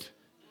faith.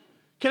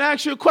 Can I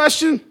ask you a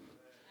question?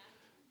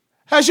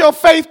 Has your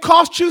faith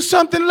cost you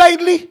something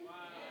lately?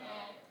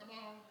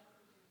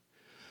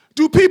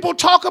 Do people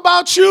talk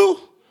about you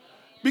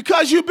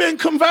because you've been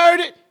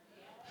converted?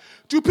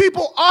 Do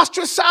people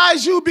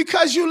ostracize you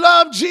because you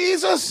love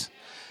Jesus?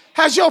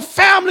 Has your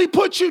family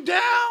put you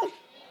down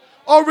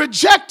or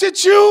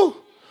rejected you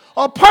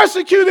or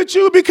persecuted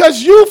you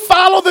because you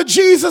follow the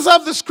Jesus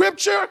of the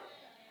scripture?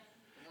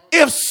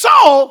 If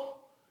so,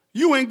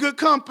 you in good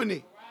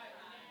company.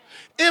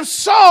 If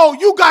so,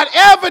 you got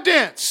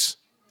evidence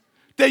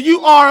that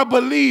you are a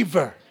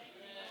believer.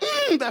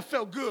 That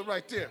felt good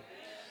right there.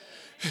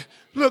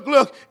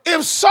 Look.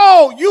 If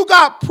so, you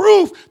got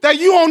proof that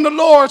you on the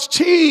Lord's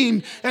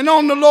team and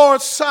on the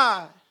Lord's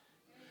side.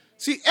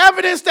 See,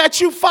 evidence that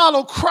you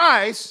follow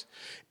Christ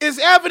is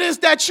evidence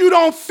that you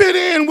don't fit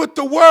in with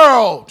the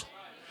world.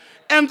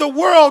 And the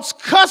world's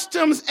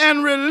customs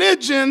and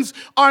religions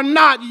are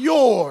not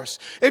yours.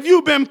 If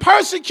you've been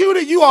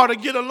persecuted, you ought to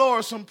give the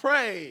Lord some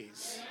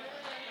praise.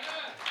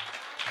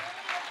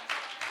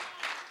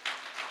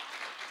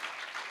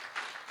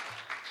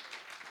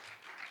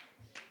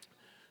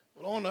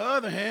 But on the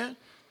other hand,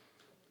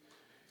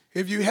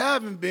 if you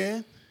haven't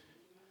been,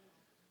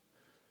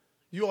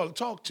 you ought to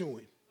talk to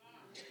him.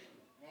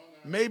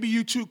 Maybe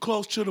you're too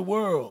close to the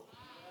world.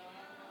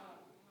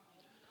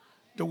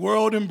 The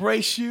world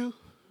embrace you.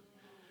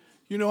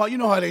 You know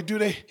how they do.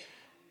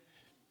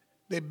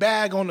 They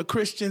bag on the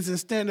Christians in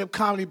stand-up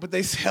comedy, but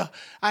they say,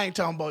 I ain't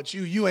talking about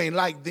you. You ain't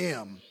like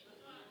them.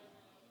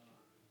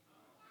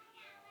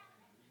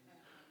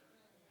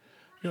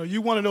 You know,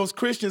 you one of those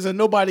Christians and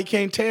nobody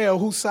can tell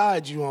whose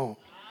side you on.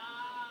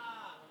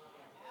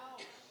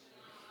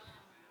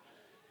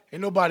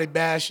 Ain't nobody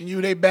bashing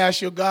you. They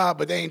bash your God,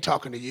 but they ain't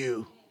talking to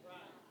you.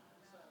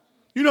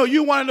 You know,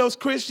 you one of those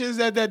Christians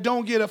that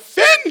don't get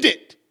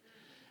offended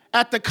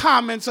at the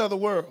comments of the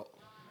world.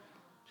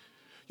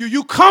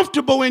 You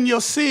comfortable in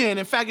your sin.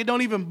 In fact, it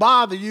don't even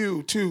bother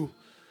you to,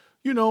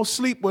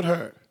 sleep with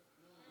her.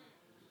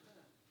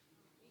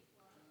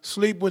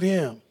 Sleep with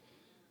him.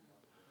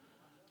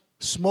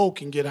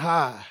 Smoke and get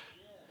high.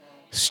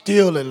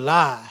 Steal and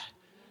lie.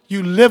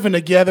 You living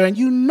together and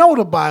you know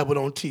the Bible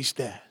don't teach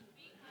that.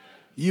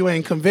 You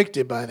ain't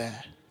convicted by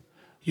that.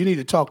 You need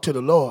to talk to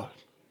the Lord.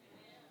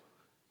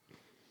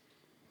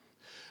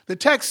 The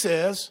text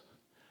says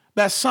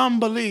that some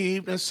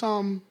believed and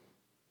some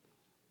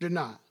did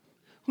not.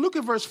 Look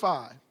at verse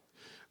 5.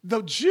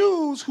 The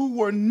Jews who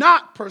were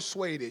not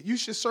persuaded, you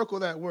should circle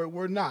that word,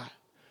 were not.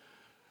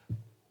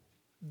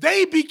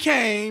 They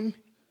became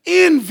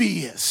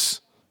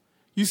envious.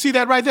 You see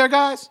that right there,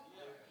 guys?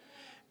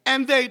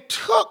 And they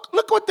took,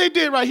 look what they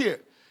did right here.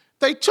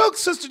 They took,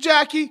 Sister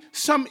Jackie,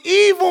 some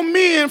evil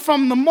men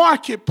from the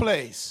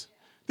marketplace.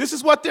 This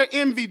is what their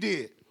envy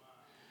did.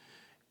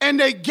 And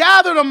they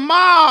gathered a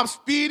mob,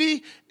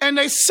 Speedy, and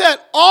they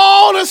set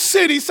all the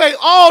city, say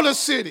all the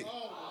city,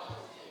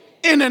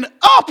 in an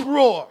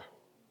uproar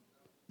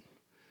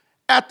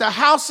at the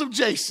house of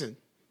Jason.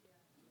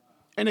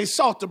 And they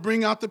sought to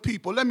bring out the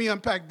people. Let me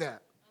unpack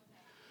that.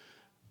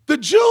 The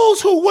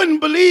Jews who wouldn't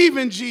believe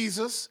in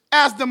Jesus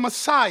as the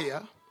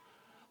Messiah,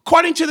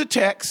 according to the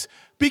text,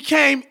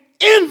 became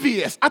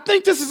envious. I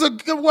think this is a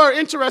good word,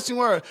 interesting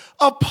word,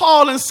 of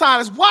Paul and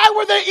Silas. Why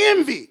were they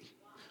envy?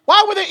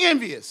 Why were they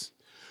envious?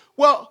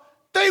 Well,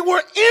 they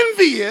were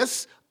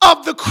envious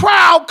of the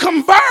crowd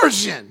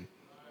conversion.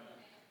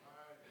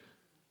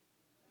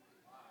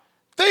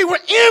 They were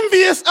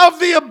envious of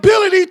the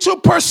ability to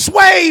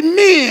persuade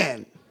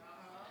men.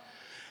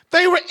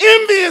 They were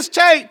envious,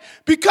 Tate,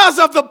 because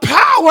of the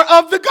power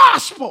of the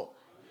gospel.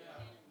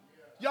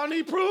 Y'all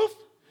need proof?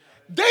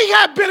 They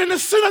had been in the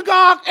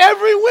synagogue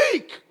every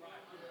week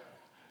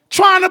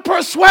trying to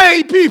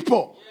persuade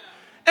people.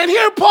 And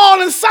here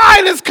Paul and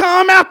Silas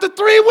come after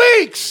 3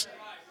 weeks.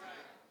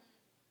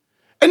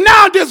 And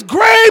now this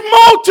great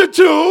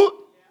multitude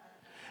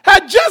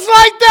had just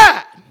like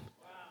that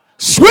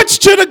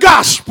switched to the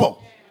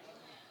gospel.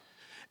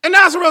 And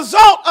as a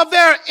result of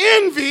their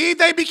envy,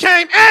 they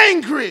became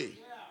angry.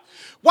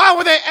 Why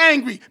were they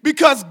angry?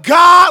 Because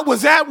God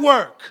was at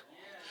work.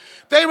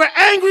 They were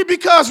angry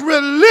because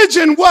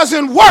religion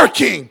wasn't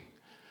working,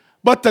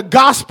 but the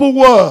gospel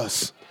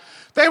was.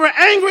 They were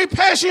angry,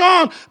 passing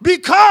on,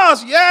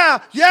 because,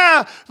 the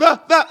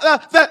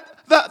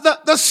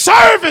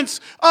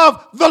servants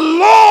of the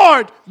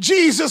Lord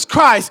Jesus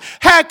Christ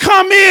had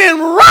come in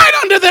right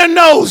under their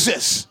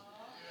noses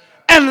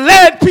and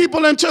led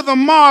people into the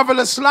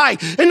marvelous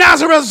light. And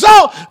as a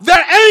result,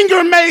 their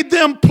anger made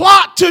them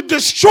plot to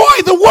destroy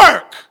the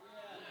work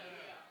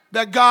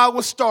that God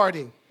was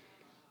starting.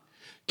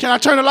 Can I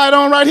turn the light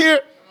on right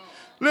here?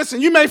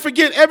 Listen, you may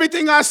forget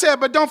everything I said,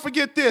 but don't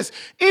forget this.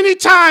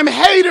 Anytime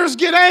haters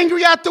get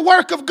angry at the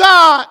work of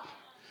God,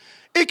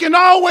 it can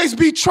always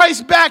be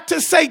traced back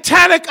to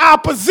satanic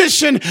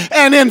opposition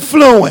and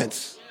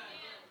influence.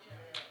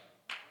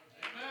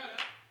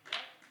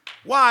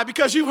 Why?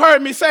 Because you've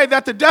heard me say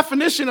that the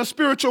definition of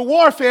spiritual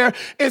warfare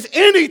is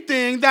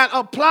anything that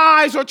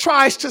applies or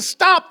tries to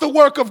stop the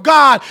work of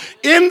God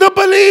in the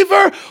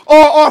believer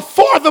or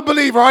for the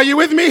believer. Are you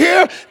with me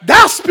here?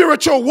 That's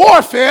spiritual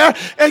warfare.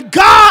 And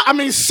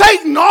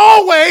Satan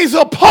always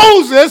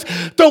opposes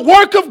the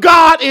work of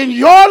God in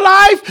your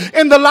life,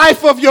 in the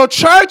life of your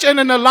church, and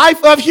in the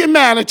life of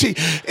humanity.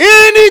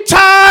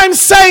 Anytime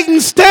Satan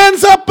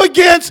stands up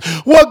against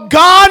what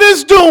God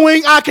is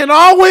doing, I can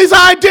always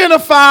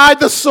identify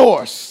the source.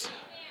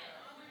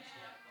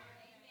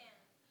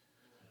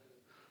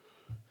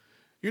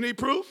 You need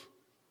proof?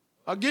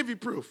 I'll give you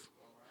proof.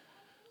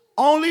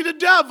 Only the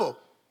devil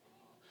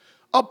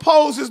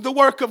opposes the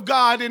work of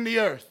God in the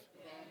earth.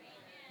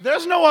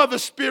 There's no other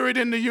spirit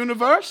in the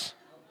universe.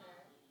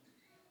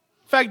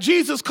 In fact,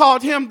 Jesus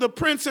called him the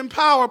prince in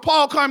power.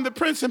 Paul called him the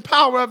prince in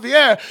power of the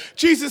air.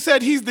 Jesus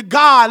said he's the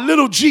God,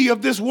 little g,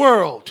 of this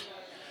world.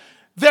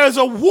 There's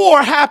a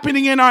war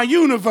happening in our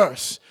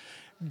universe.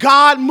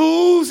 God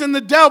moves and the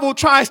devil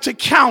tries to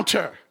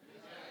counter.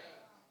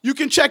 You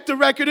can check the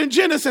record in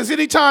Genesis.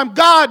 Anytime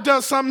God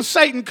does something,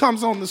 Satan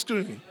comes on the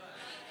screen.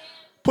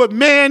 Put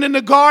man in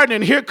the garden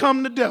and here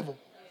come the devil.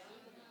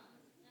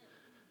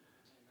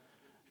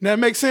 That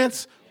makes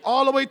sense?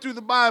 All the way through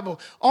the Bible.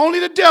 Only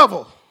the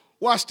devil.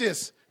 Watch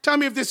this. Tell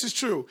me if this is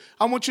true.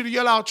 I want you to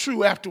yell out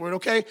true afterward,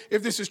 okay?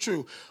 If this is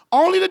true.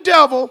 Only the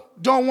devil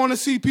don't want to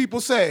see people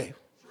saved.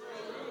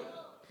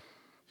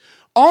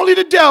 Only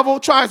the devil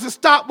tries to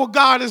stop what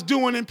God is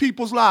doing in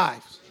people's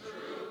lives.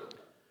 True.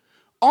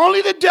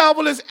 Only the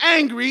devil is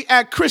angry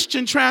at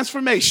Christian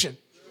transformation.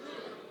 True.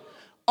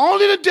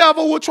 Only the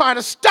devil will try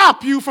to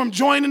stop you from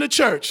joining the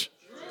church.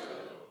 True.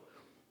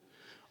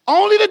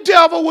 Only the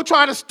devil will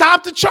try to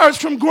stop the church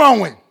from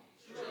growing.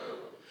 True.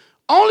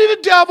 Only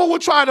the devil will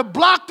try to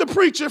block the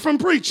preacher from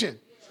preaching.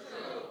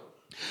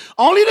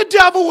 Only the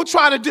devil will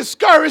try to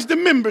discourage the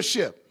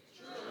membership.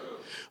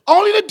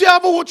 Only the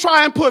devil will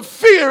try and put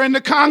fear in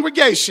the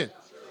congregation.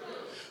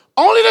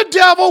 Only the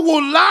devil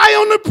will lie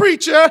on the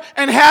preacher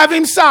and have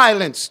him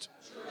silenced.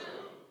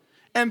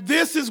 And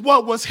this is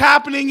what was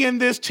happening in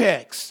this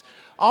text.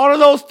 All of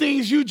those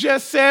things you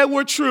just said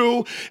were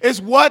true is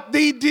what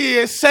they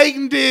did,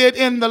 Satan did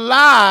in the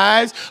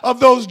lives of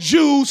those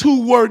Jews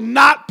who were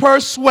not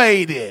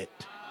persuaded.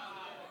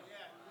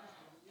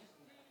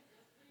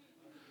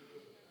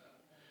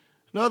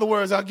 In other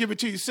words, I'll give it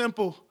to you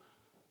simple.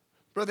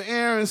 Brother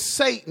Aaron,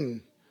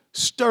 Satan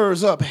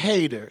stirs up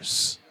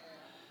haters.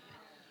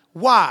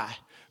 Why?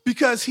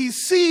 Because he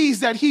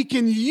sees that he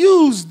can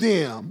use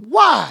them.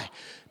 Why?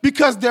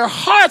 Because their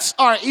hearts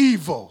are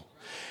evil.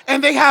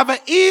 And they have an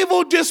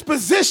evil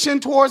disposition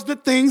towards the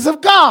things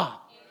of God.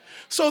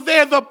 So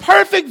they're the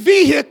perfect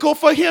vehicle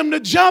for him to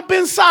jump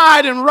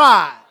inside and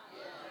ride.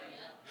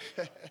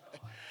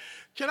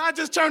 Can I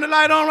just turn the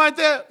light on right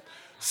there?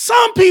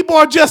 Some people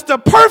are just the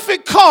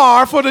perfect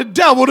car for the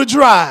devil to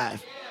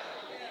drive.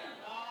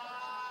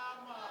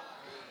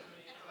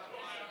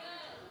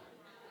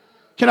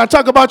 Can I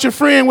talk about your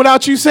friend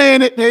without you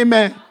saying it?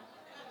 Amen.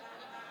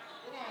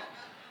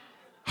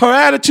 Her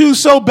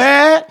attitude's so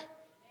bad,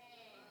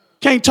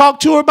 can't talk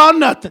to her about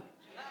nothing.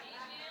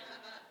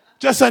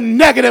 Just a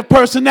negative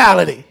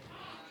personality.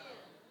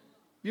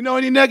 You know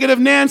any negative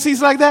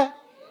Nancys like that?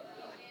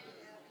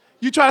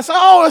 You try to say,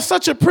 oh, it's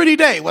such a pretty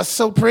day. What's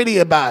so pretty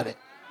about it?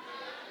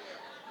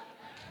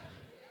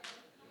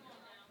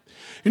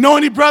 You know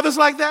any brothers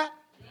like that?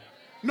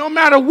 No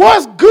matter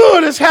what's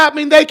good is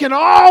happening, they can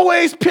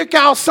always pick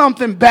out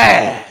something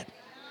bad.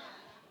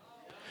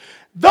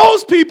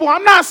 Those people,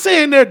 I'm not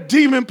saying they're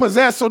demon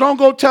possessed, so don't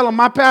go tell them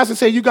my pastor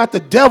said you got the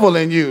devil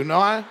in you.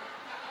 No,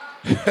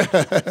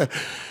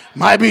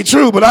 might be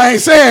true, but I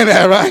ain't saying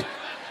that, right?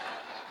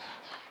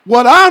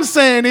 What I'm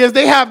saying is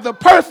they have the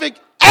perfect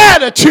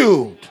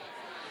attitude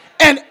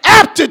and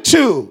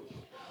aptitude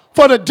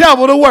for the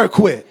devil to work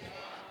with,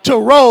 to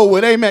roll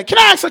with. Amen. Can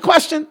I ask a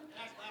question?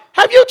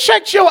 Have you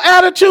checked your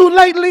attitude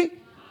lately?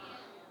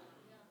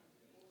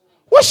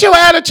 What's your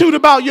attitude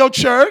about your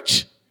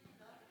church?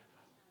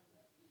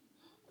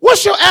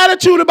 What's your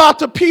attitude about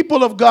the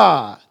people of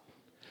God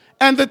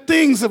and the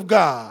things of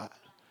God?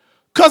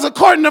 Because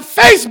according to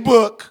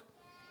Facebook,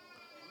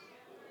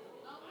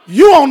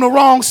 you're on the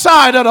wrong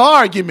side of the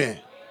argument.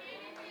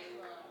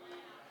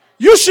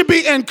 You should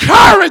be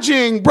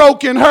encouraging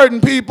broken, hurting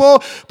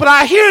people, but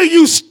I hear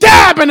you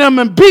stabbing them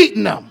and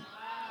beating them.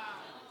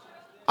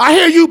 I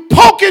hear you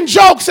poking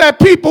jokes at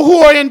people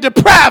who are in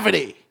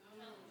depravity.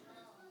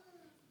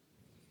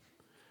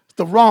 It's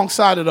the wrong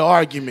side of the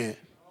argument.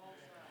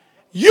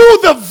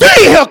 You the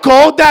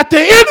vehicle that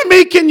the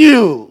enemy can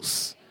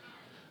use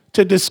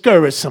to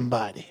discourage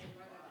somebody.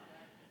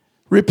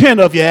 Repent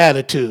of your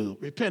attitude.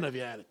 Repent of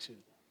your attitude.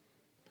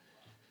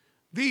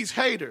 These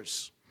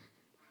haters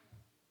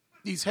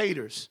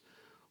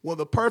were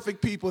the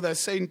perfect people that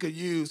Satan could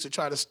use to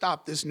try to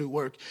stop this new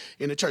work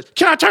in the church.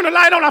 Can I turn the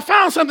light on? I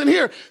found something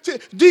here,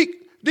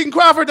 Deacon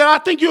Crawford, that I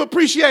think you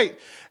appreciate.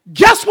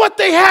 Guess what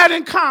they had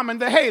in common,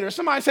 the haters?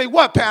 Somebody say,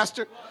 what,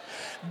 Pastor?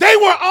 They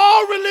were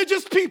all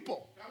religious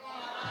people.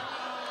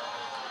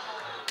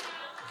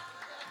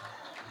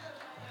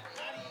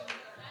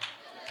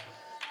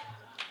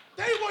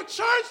 They were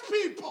church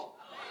people.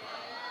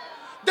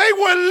 They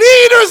were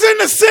leaders in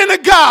the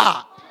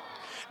synagogue.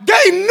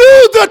 They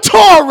knew the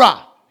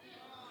Torah.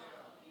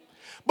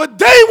 But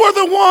they were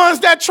the ones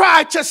that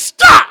tried to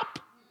stop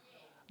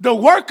the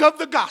work of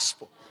the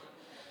gospel.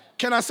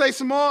 Can I say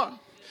some more?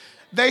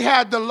 They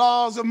had the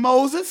laws of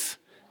Moses.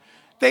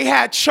 They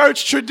had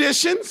church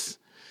traditions.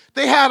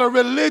 They had a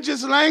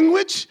religious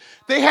language.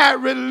 They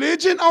had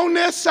religion on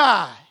their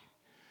side.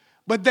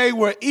 But they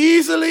were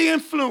easily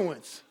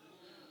influenced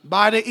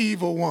by the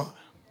evil one.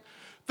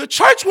 The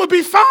church would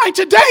be fine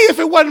today if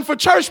it wasn't for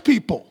church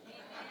people.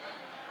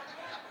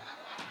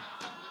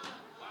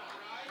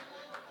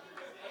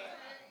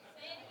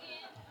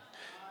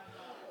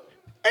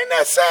 Ain't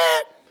that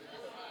sad?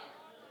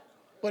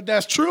 But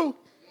that's true.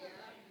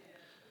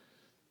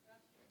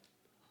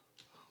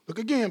 Look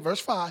again, verse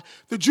 5.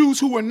 The Jews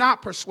who were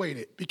not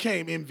persuaded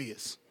became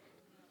envious.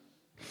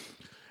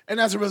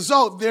 And as a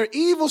result, their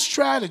evil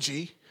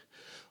strategy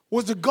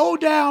was to go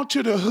down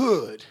to the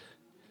hood.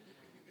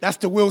 That's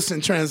the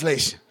Wilson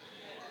translation.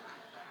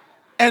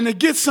 And to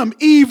get some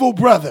evil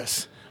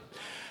brothers.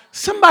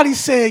 Somebody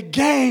said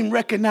game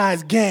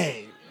recognized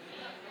game.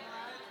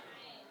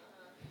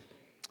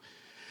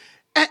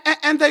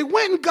 And they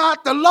went and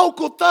got the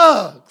local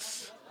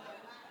thugs.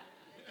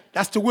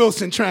 That's the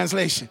Wilson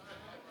translation.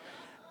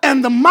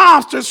 And the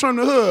mobsters from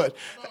the hood.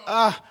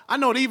 I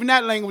know that even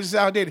that language is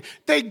outdated.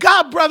 They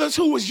got brothers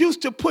who was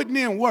used to putting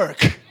in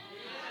work.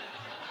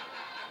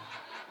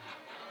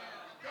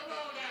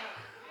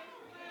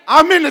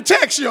 I'm in the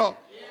text, y'all.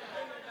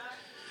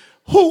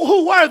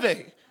 Who were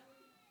they?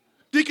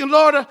 Deacon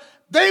Lauder,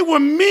 they were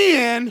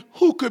men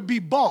who could be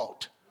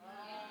bought.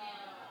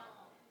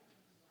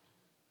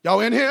 Y'all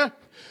in here?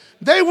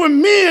 They were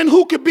men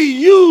who could be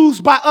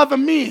used by other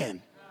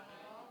men.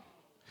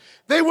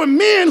 They were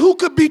men who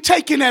could be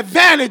taken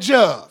advantage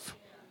of.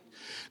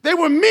 They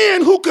were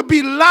men who could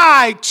be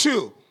lied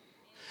to.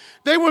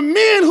 They were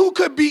men who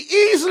could be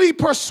easily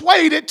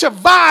persuaded to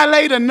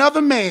violate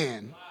another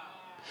man.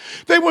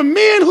 They were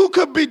men who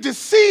could be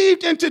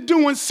deceived into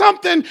doing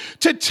something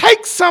to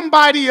take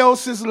somebody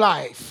else's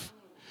life.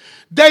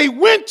 They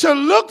went to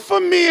look for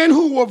men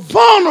who were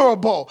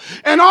vulnerable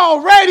and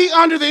already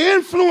under the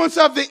influence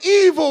of the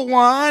evil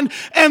one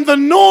and the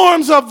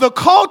norms of the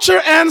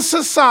culture and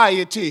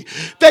society.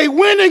 They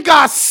went and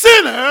got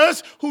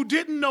sinners who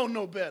didn't know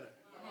no better.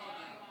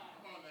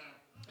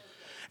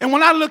 And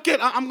when I look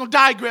at, I'm going to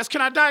digress.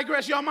 Can I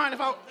digress? Y'all mind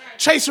if I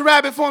chase a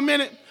rabbit for a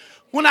minute?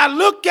 When I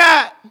look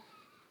at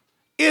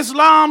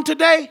Islam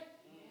today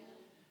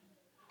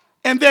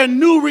and their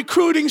new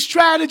recruiting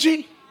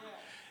strategy,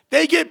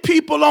 they get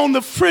people on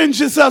the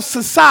fringes of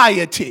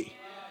society,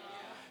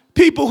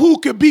 people who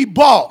could be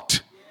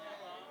bought.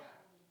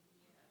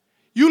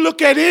 You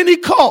look at any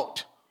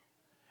cult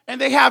and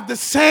they have the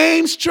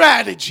same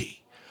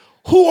strategy.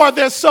 Who are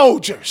their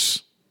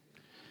soldiers?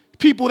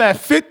 People that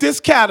fit this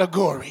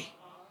category.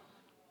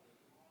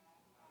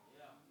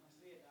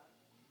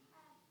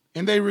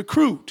 And they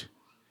recruit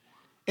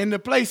in the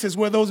places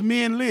where those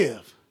men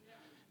live.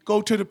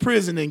 Go to the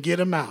prison and get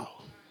them out.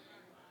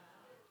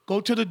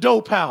 Go to the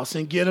dope house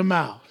and get them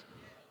out.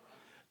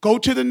 Go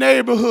to the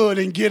neighborhood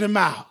and get them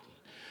out.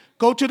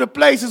 Go to the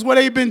places where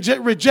they've been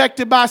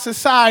rejected by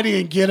society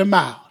and get them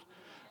out.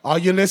 Are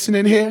you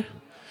listening here?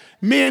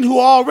 Men who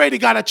already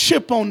got a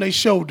chip on their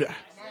shoulder,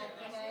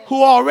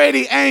 who are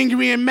already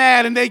angry and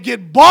mad, and they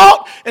get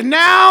bought. And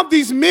now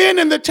these men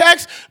in the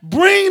text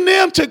bring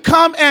them to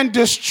come and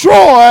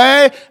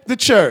destroy the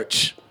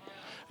church.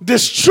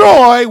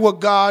 Destroy what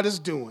God is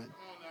doing.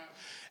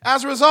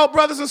 As a result,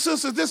 brothers and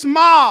sisters, this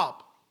mob,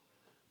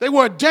 they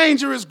were a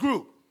dangerous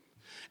group.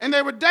 And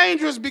they were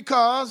dangerous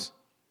because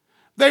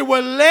they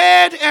were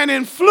led and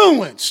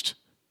influenced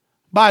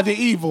by the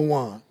evil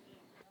one.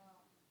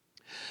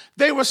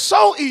 They were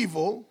so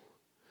evil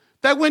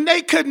that when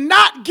they could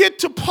not get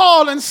to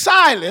Paul and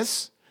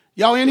Silas,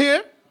 y'all in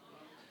here?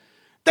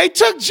 They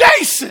took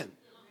Jason.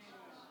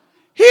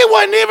 He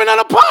wasn't even an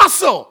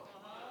apostle.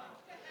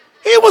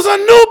 He was a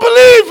new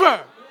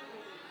believer.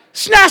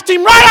 Snatched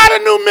him right out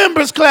of new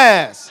members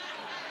class.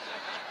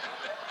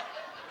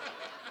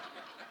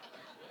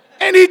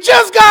 And he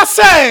just got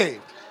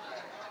saved.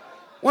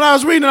 When I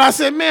was reading it, I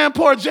said, man,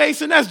 poor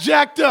Jason, that's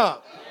jacked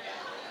up.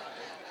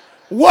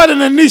 What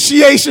an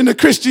initiation to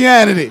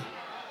Christianity.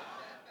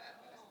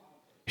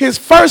 His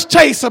first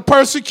taste of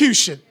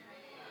persecution.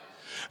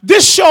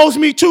 This shows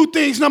me two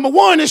things. Number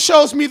one, it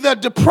shows me the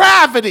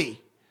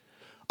depravity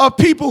of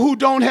people who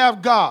don't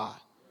have God.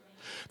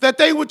 That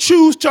they would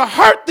choose to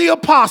hurt the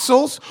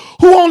apostles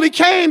who only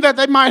came that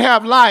they might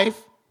have life.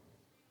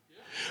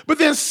 But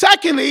then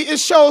secondly, it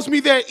shows me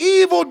their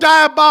evil,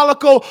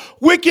 diabolical,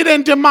 wicked,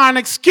 and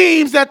demonic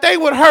schemes that they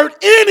would hurt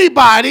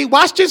anybody,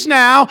 watch this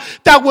now,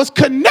 that was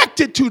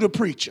connected to the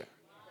preacher.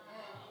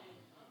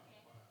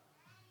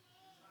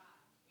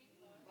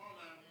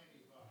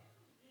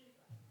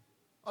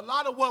 A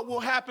lot of what will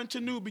happen to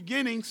New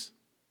Beginnings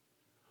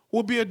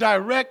will be a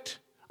direct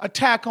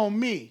attack on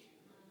me.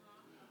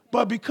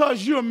 But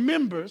because you're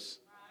members,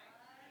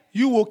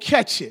 you will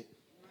catch it.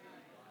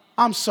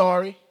 I'm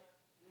sorry.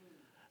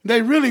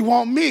 They really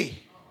want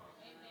me.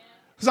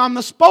 Because I'm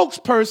the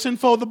spokesperson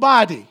for the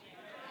body.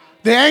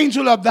 The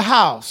angel of the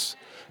house.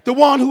 The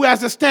one who has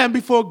to stand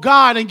before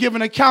God and give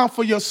an account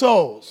for your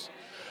souls.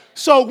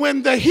 So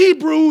when the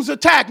Hebrews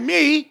attack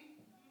me,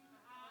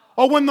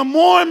 or when the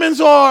Mormons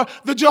or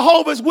the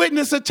Jehovah's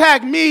Witness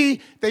attack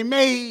me, they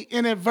may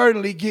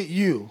inadvertently get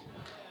you.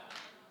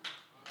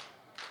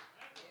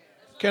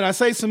 Can I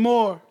say some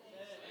more?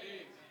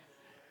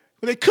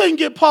 When they couldn't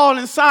get Paul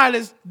and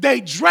Silas,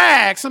 they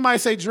dragged. Somebody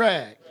say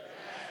drag.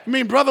 I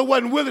mean, brother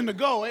wasn't willing to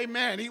go.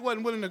 Amen. He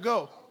wasn't willing to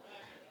go.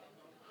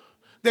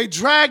 They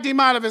dragged him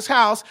out of his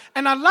house.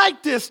 And I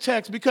like this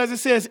text because it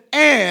says,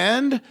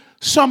 and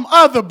some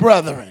other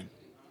brethren.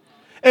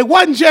 It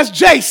wasn't just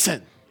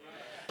Jason.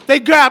 They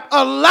grabbed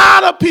a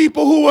lot of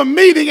people who were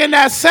meeting in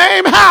that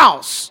same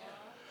house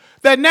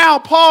that now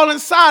Paul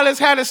and Silas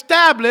had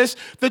established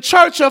the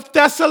church of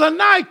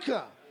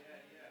Thessalonica.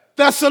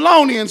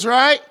 Thessalonians,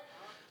 right?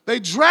 They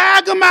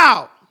dragged them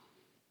out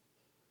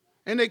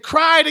and they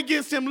cried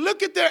against him.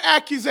 Look at their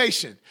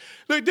accusation.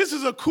 Look, this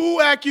is a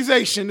cool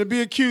accusation to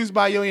be accused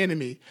by your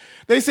enemy.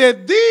 They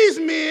said these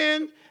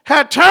men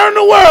had turned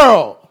the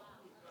world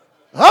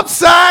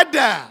upside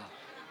down.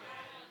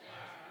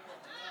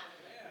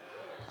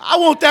 I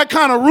want that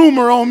kind of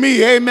rumor on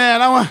me,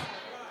 amen.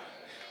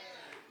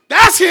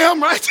 That's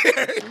him right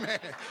there, amen.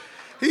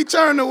 He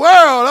turned the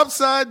world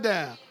upside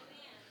down.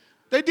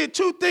 They did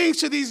two things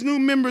to these new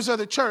members of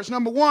the church.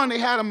 Number one, they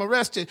had them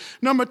arrested.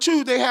 Number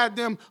two, they had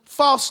them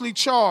falsely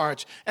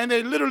charged. And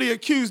they literally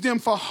accused them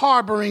for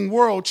harboring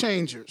world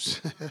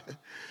changers.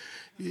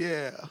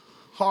 Yeah,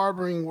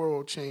 harboring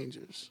world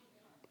changers.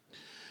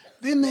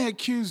 Then they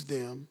accused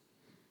them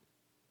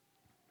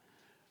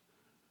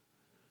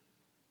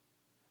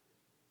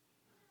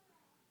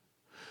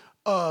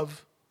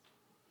of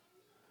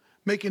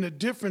making a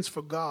difference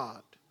for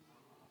God.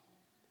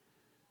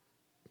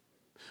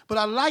 But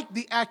I like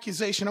the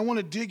accusation. I want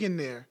to dig in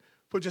there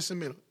for just a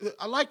minute.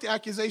 I like the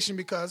accusation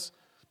because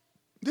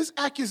this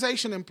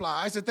accusation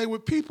implies that they were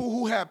people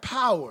who had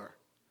power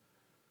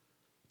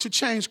to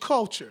change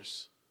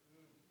cultures,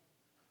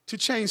 to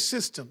change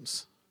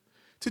systems,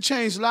 to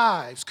change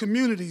lives,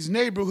 communities,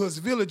 neighborhoods,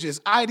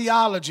 villages,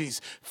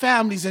 ideologies,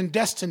 families, and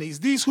destinies.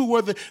 These who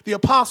were the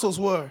apostles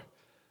were.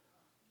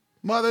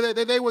 Mother,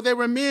 they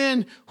were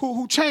men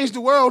who changed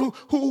the world,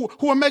 who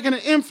were making an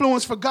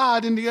influence for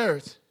God in the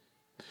earth.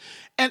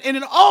 And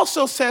it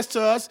also says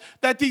to us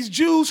that these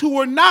Jews who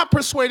were not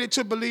persuaded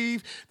to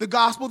believe the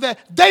gospel, that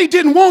they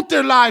didn't want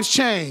their lives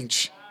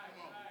changed.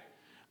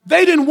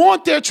 They didn't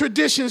want their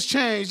traditions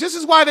changed. This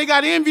is why they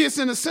got envious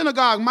in the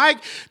synagogue, Mike.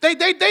 They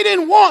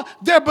didn't want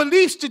their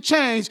beliefs to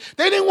change.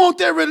 They didn't want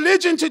their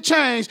religion to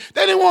change.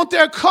 They didn't want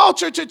their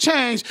culture to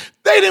change.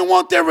 They didn't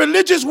want their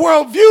religious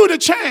worldview to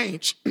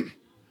change.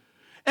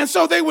 And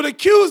so they would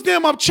accuse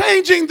them of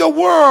changing the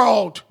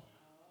world.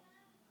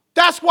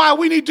 That's why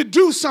we need to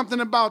do something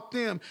about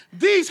them.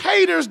 These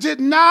haters did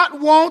not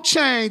want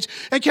change.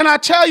 And can I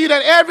tell you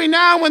that every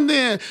now and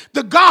then,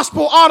 the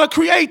gospel ought to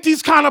create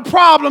these kind of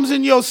problems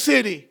in your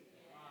city.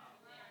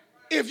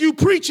 If you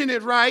preaching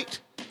it right.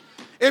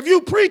 If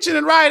you preaching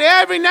it right,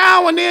 every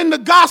now and then the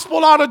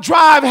gospel ought to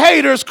drive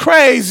haters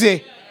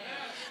crazy.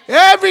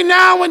 Every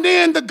now and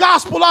then the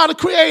gospel ought to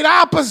create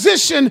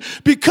opposition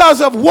because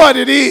of what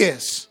it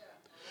is.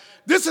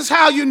 This is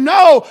how you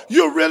know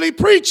you're really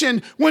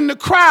preaching, when the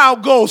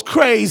crowd goes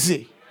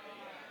crazy.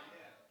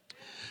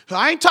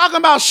 I ain't talking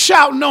about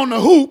shouting on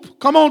the hoop.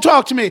 Come on,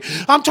 talk to me.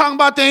 I'm talking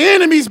about the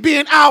enemies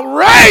being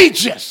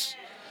outrageous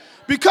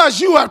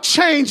because you are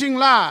changing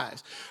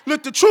lives.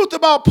 Look, the truth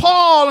about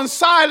Paul and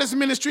Silas'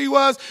 ministry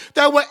was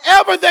that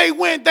wherever they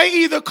went, they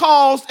either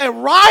caused a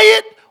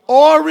riot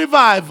or a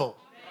revival.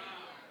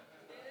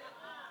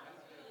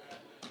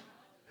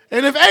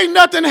 And if ain't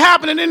nothing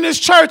happening in this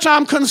church,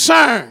 I'm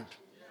concerned.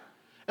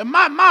 And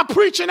my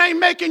preaching ain't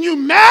making you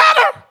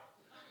madder,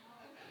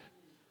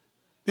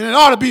 then it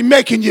ought to be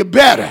making you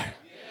better.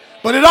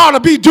 But it ought to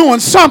be doing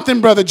something,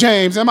 Brother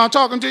James. Am I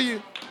talking to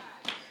you?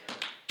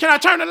 Can I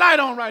turn the light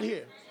on right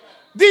here?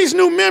 These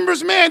new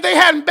members, man, they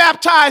hadn't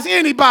baptized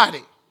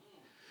anybody.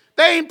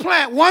 They ain't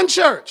plant one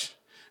church.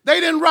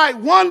 They didn't write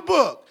one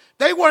book.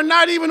 They were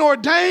not even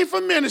ordained for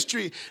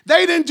ministry.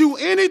 They didn't do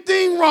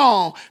anything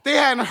wrong. They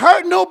hadn't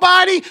hurt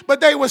nobody,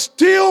 but they were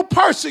still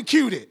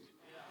persecuted.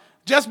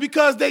 Just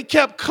because they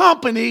kept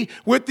company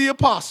with the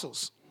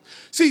apostles.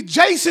 See,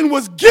 Jason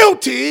was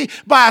guilty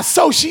by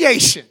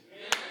association.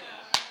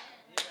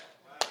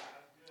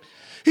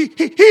 He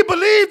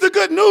believed the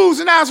good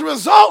news, and as a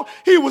result,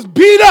 he was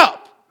beat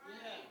up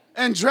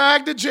and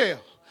dragged to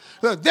jail.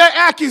 Their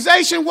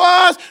accusation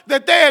was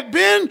that they had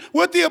been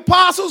with the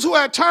apostles who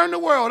had turned the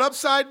world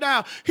upside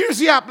down. Here's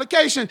the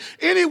application.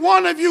 Any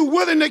one of you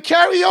willing to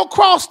carry your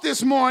cross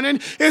this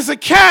morning is a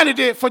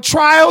candidate for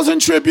trials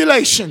and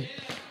tribulation.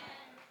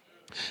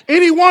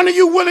 Any one of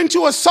you willing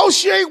to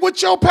associate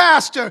with your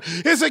pastor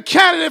is a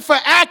candidate for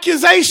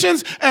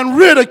accusations and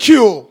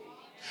ridicule.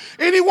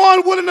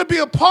 Anyone willing to be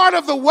a part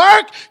of the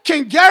work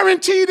can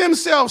guarantee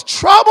themselves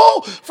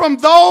trouble from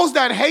those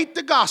that hate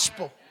the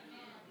gospel.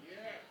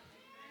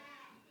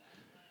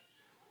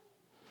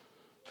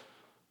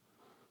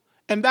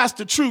 And that's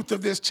the truth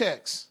of this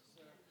text.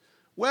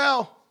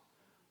 Well,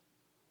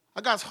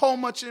 I got a whole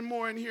much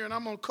more in here, and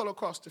I'm going to cut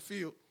across the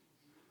field.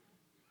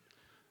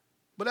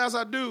 But as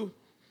I do,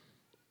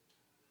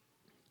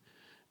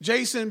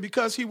 Jason,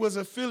 because he was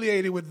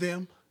affiliated with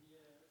them,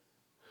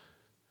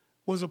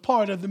 was a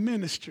part of the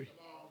ministry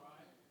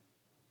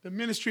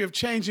of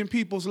changing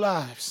people's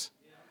lives.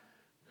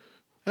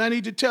 And I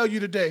need to tell you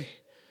today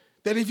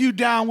that if you're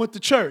down with the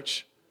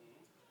church,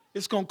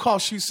 it's going to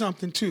cost you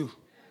something too.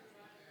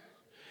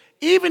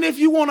 Even if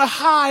you want to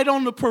hide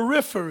on the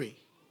periphery.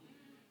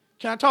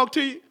 Can I talk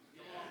to you?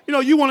 You know,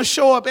 you want to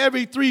show up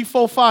every 3,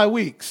 4, 5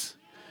 weeks.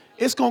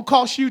 It's going to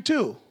cost you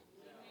too.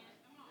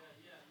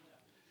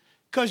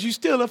 Because you're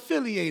still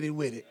affiliated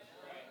with it.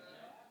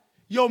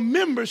 Your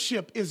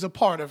membership is a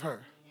part of her.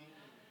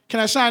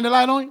 Can I shine the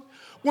light on you?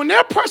 When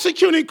they're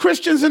persecuting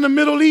Christians in the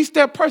Middle East,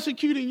 they're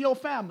persecuting your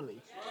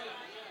family.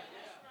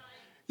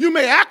 You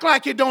may act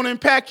like it don't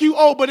impact you,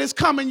 but it's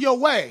coming your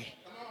way.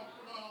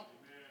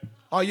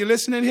 Are you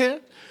listening here?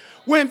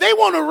 When they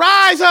want to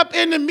rise up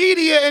in the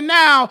media and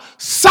now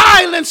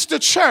silence the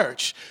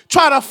church,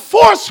 try to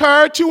force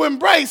her to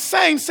embrace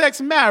same-sex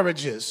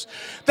marriages,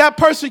 that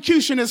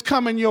persecution is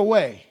coming your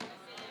way.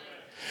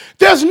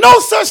 There's no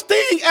such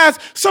thing as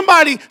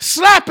somebody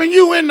slapping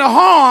you in the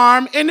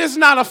arm and it's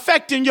not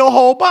affecting your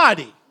whole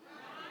body.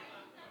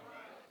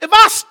 If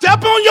I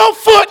step on your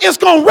foot, it's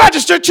going to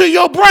register to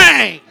your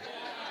brain.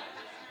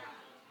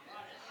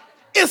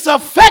 It's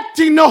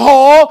affecting the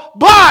whole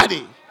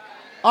body.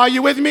 Are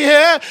you with me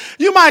here?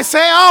 You might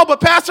say,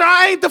 but Pastor,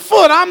 I ain't the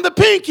foot, I'm the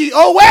pinky.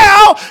 Oh,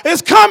 well,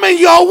 it's coming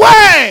your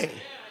way.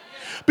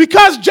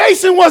 because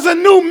Jason was a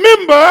new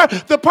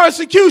member, the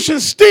persecution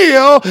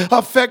still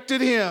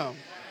affected him.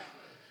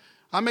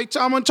 I'm going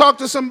to talk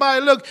to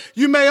somebody. Look,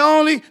 you may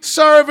only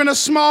serve in a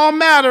small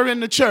matter in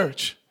the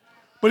church,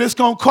 but it's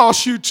going to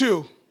cost you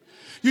too.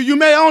 You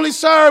may only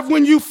serve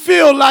when you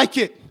feel like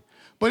it,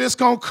 but it's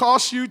going to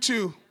cost you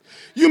too.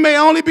 You may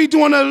only be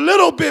doing a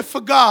little bit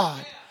for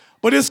God,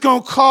 but it's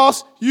going to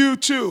cost you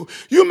too.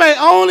 You may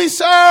only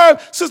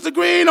serve, Sister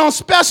Green, on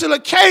special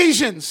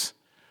occasions,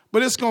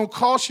 but it's going to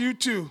cost you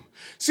too.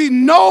 See,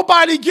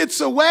 nobody gets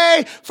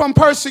away from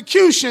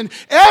persecution.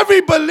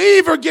 Every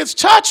believer gets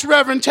touched,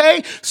 Reverend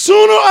Tay,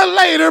 sooner or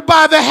later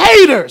by the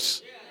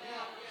haters.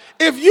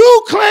 If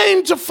you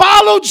claim to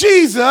follow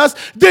Jesus,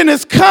 then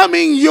it's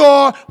coming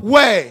your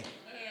way.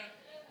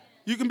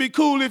 You can be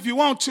cool if you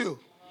want to.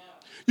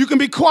 You can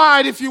be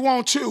quiet if you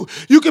want to.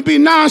 You can be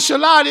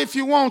nonchalant if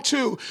you want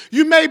to.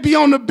 You may be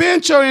on the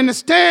bench or in the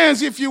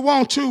stands if you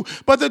want to.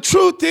 But the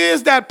truth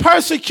is that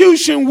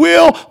persecution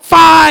will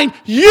find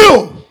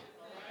you.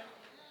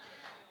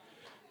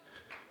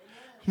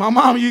 My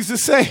mom used to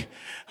say,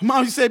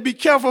 be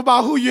careful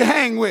about who you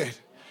hang with.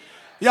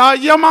 Y'all,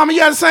 your mama, you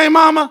got the same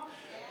mama?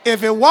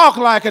 If it walk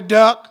like a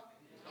duck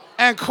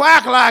and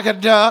quack like a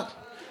duck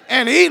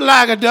and eat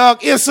like a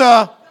duck, it's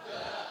a...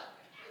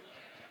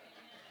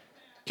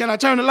 Can I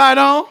turn the light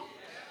on?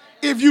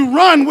 If you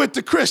run with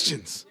the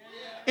Christians,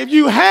 if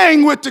you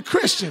hang with the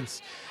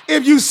Christians,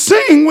 if you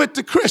sing with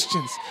the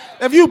Christians,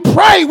 if you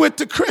pray with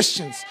the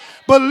Christians,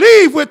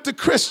 believe with the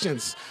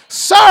Christians,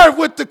 serve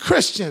with the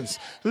Christians,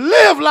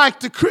 live like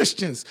the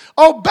Christians,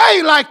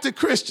 obey like the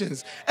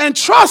Christians, and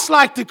trust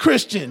like the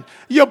Christian,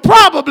 you're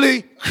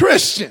probably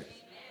Christian.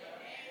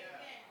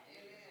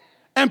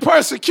 And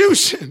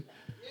persecution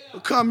will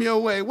come your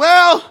way.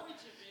 Well,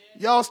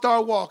 y'all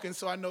start walking,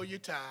 so I know you're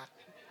tired.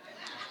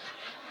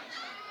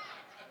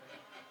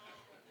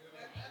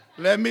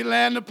 Let me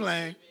land the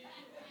plane.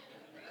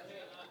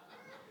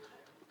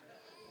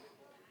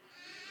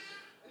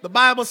 The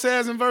Bible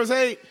says in verse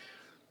 8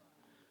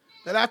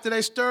 that after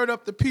they stirred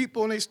up the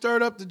people and they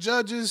stirred up the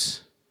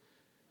judges,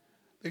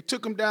 they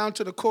took them down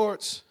to the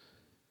courts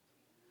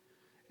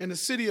and the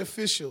city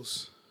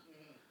officials.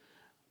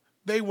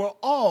 They were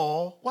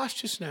all,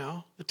 watch this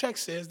now, the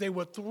text says they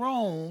were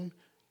thrown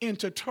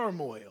into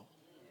turmoil.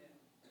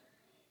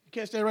 You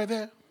catch that right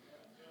there?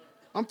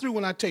 I'm through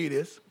when I tell you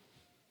this.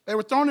 They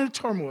were thrown into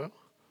turmoil.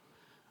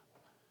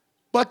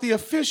 But the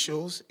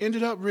officials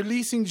ended up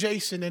releasing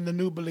Jason and the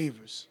new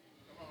believers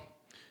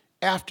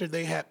after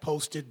they had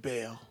posted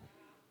bail.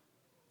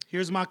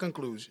 Here's my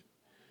conclusion.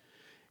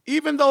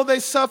 Even though they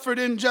suffered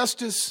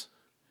injustice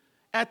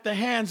at the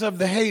hands of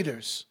the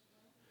haters,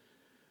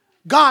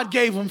 God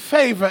gave them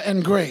favor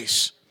and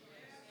grace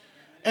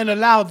and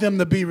allowed them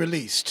to be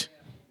released.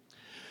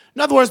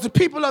 In other words, the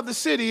people of the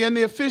city and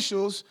the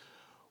officials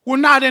were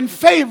not in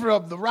favor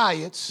of the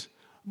riots,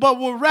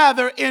 but were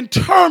rather in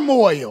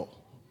turmoil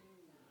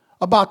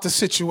about the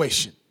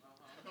situation.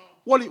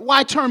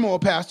 Why turmoil,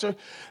 Pastor?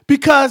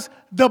 Because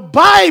the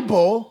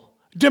Bible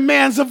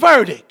demands a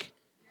verdict.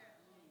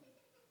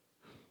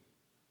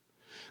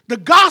 The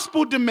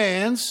gospel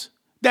demands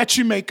that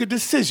you make a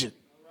decision.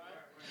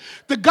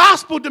 The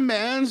gospel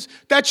demands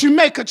that you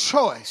make a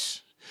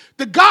choice.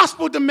 The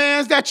gospel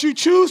demands that you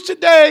choose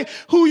today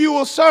who you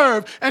will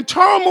serve. And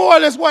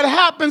turmoil is what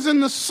happens in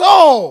the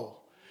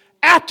soul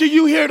after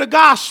you hear the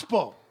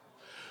gospel.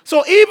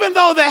 So even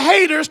though the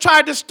haters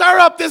tried to stir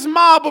up this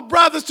mob of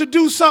brothers to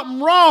do something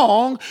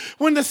wrong,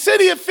 when the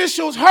city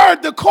officials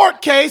heard the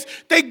court case,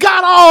 they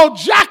got all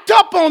jacked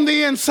up on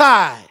the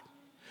inside.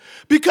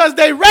 Because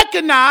they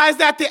recognized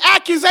that the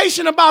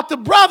accusation about the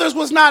brothers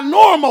was not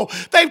normal.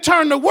 They've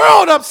turned the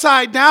world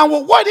upside down.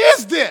 Well, what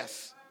is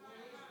this?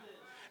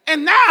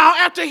 And now,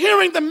 after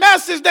hearing the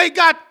message, they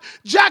got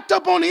jacked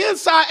up on the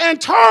inside and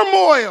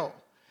turmoil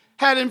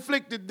had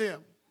inflicted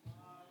them.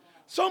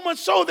 So much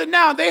so that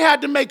now they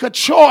had to make a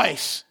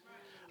choice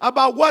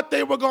about what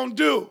they were going to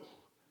do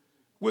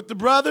with the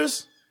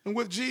brothers and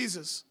with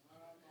Jesus.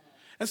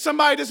 And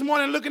somebody this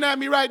morning looking at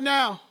me right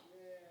now,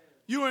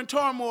 you're in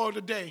turmoil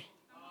today.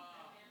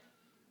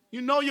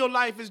 You know your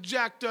life is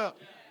jacked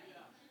up.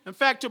 In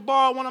fact, to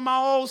borrow one of my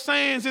old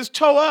sayings, it's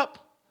toe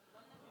up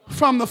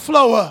from the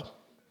flow up.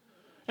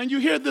 And you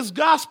hear this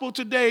gospel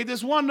today,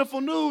 this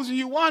wonderful news, and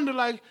you wonder,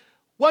 like,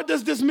 what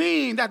does this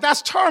mean?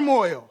 That's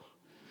turmoil.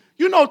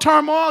 You know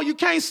turmoil. You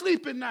can't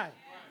sleep at night.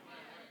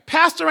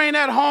 Pastor ain't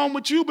at home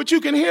with you, but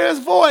you can hear his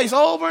voice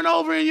over and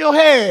over in your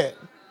head.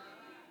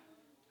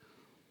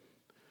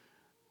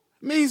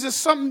 It means it's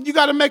something you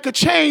got to make a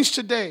change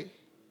today,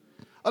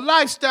 a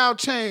lifestyle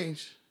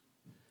change.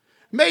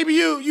 Maybe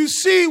you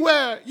see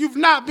where you've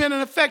not been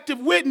an effective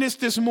witness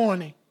this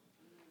morning,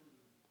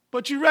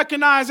 but you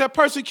recognize that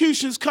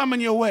persecution's coming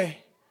your way.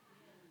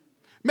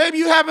 Maybe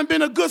you haven't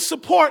been a good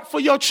support for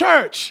your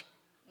church,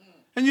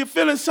 and you're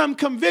feeling some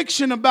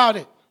conviction about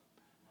it.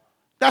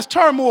 That's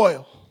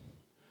turmoil.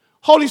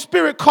 Holy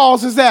Spirit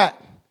causes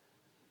that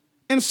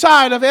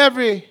inside of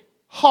every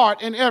heart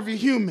and every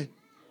human.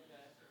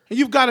 And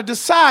you've got to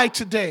decide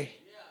today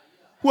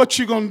what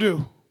you're going to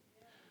do.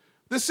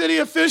 The city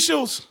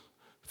officials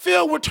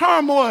filled with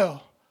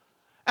turmoil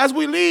as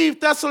we leave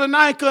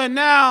Thessalonica and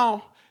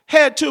now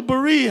head to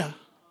Berea.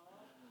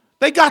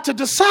 They got to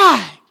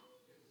decide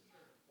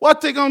what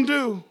they're going to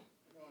do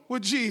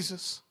with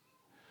Jesus.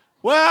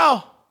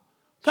 Well,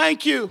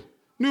 thank you,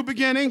 New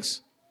Beginnings,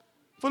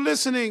 for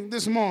listening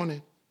this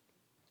morning.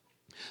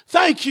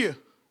 Thank you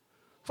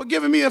for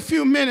giving me a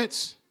few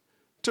minutes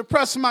to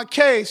press my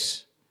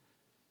case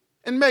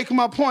and make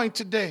my point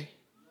today.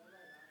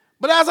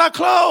 But as I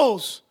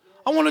close,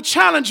 I want to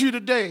challenge you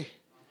today.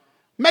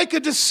 Make a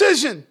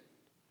decision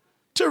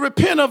to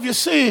repent of your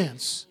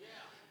sins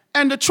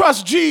and to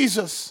trust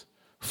Jesus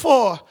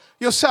for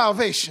your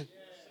salvation.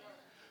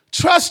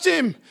 Trust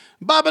him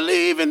by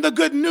believing the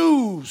good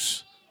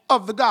news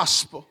of the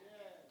gospel.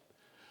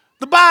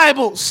 The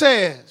Bible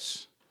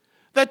says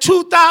that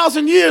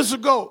 2,000 years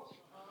ago,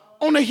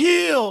 on a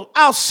hill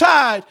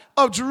outside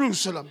of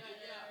Jerusalem,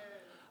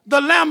 the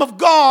Lamb of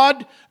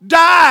God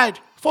died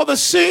for the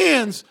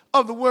sins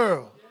of the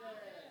world.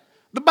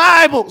 The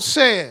Bible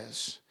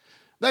says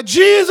that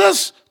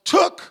Jesus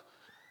took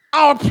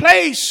our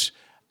place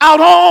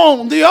out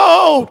on the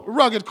old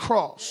rugged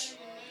cross,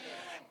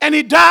 and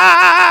he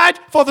died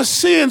for the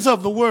sins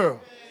of the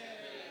world.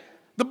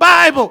 The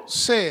Bible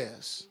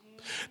says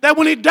that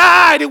when he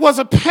died, it was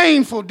a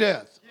painful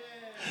death.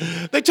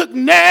 They took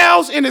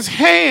nails in his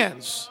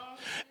hands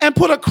and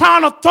put a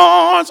crown of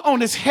thorns on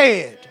his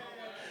head.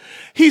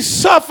 He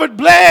suffered,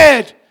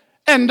 bled,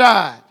 and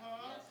died.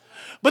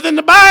 But then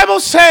the Bible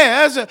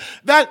says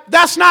that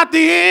that's not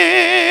the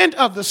end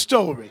of the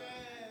story.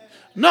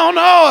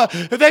 No,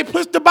 they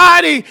put the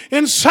body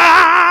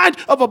inside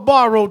of a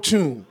borrowed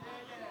tomb.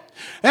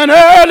 And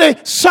early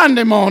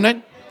Sunday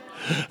morning,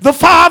 the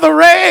Father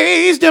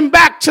raised him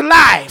back to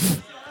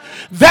life.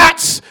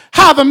 That's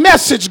how the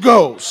message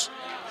goes.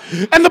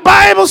 And the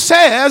Bible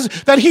says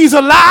that he's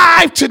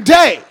alive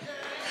today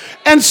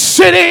and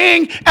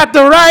sitting at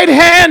the right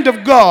hand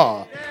of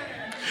God.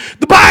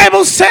 The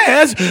Bible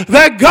says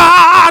that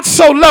God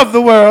so loved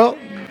the world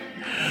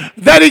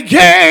that he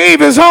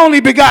gave his only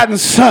begotten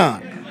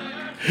Son,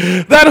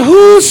 that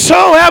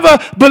whosoever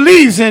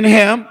believes in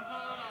him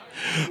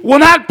will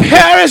not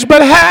perish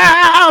but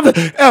have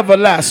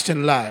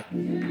everlasting life.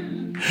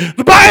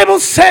 The Bible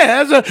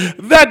says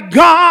that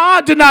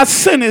God did not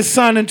send his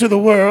Son into the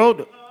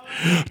world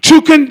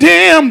to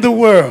condemn the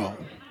world,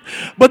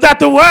 but that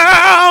the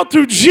world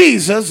through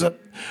Jesus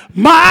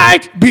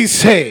might be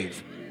saved.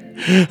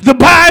 The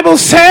Bible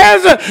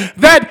says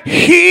that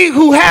he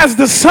who has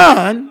the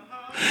Son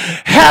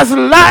has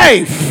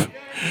life,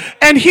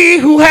 and he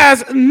who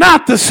has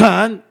not the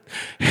Son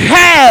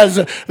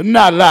has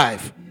not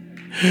life.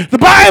 The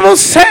Bible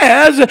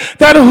says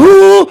that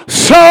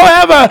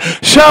whosoever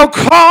shall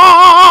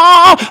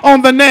call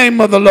on the name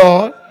of the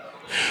Lord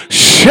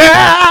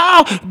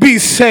shall be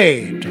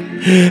saved.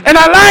 And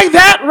I like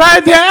that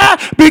right there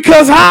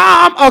because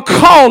I'm a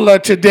caller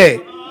today.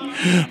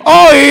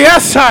 Oh,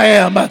 yes, I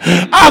am.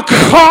 I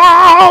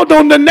called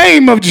on the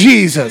name of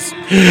Jesus,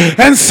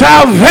 and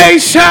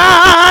salvation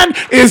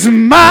is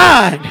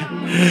mine.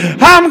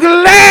 I'm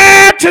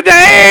glad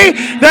today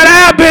that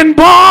I've been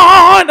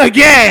born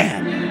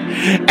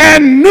again,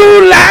 and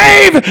new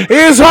life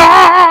is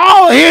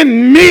all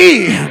in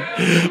me.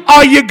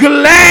 Are you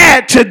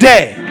glad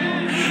today?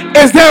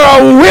 Is there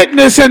a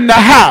witness in the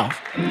house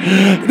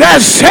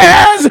that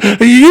says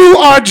you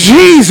are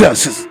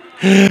Jesus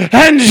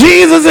and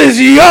Jesus is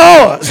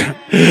yours?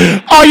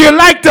 Are you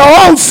like the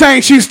old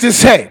saints used to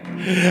say,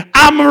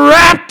 I'm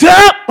wrapped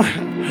up,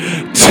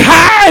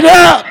 tied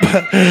up,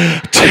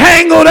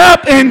 tangled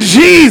up in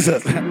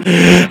Jesus?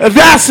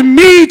 That's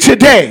me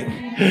today.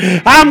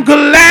 I'm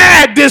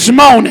glad this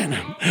morning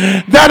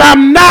that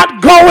I'm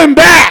not going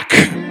back.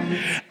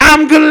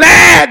 I'm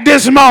glad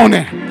this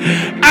morning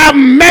I've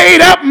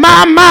made up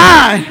my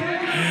mind,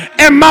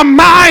 and my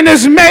mind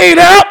is made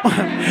up.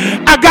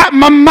 I got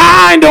my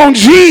mind on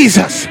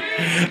Jesus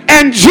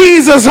and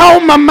Jesus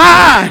on my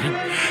mind.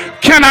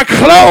 Can I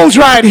close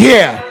right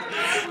here?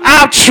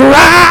 I've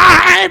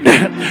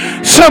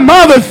tried some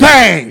other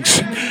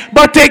things,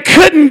 but they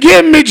couldn't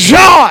give me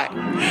joy.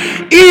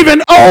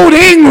 Even Old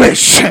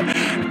English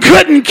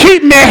couldn't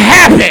keep me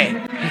happy.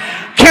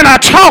 Can I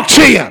talk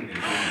to you?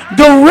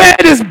 The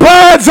reddest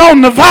buds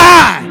on the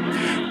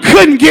vine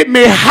couldn't get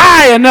me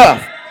high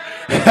enough.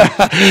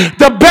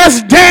 The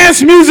best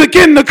dance music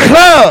in the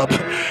club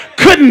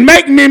couldn't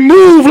make me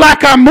move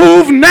like I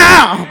move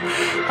now.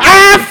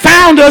 I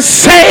found a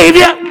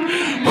Savior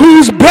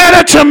who's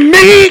better to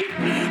me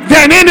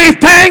than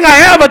anything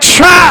I ever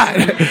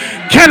tried.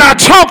 Can I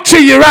talk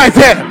to you right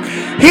there?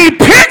 He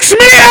picks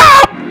me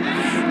up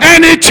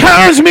and he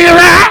turns me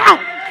around.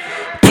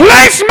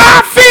 Place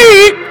my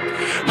feet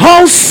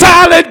on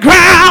solid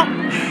ground.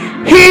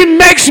 He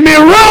makes me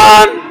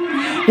run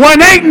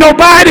when ain't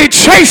nobody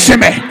chasing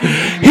me.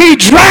 He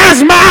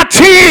dries my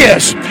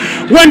tears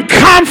when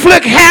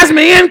conflict has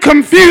me in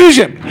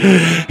confusion.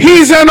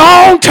 He's an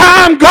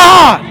on-time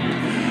God.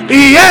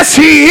 Yes,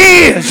 he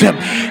is.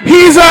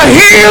 He's a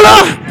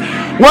healer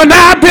when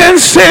I've been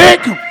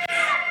sick,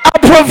 a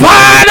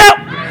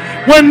provider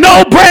When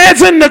no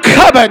bread's in the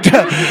cupboard,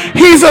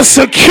 he's a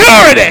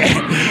security.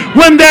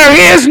 When there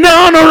is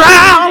none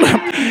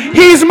around,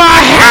 he's my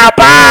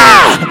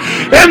helper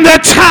in the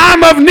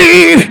time of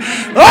need.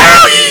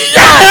 Oh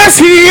yes,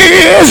 he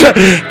is.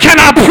 Can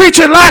I preach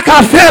it like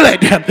I feel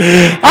it?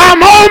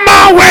 I'm on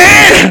my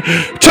way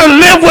to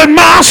live with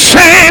my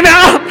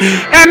Savior,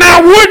 and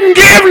I wouldn't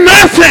give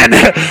nothing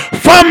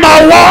for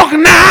my walk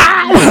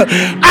now.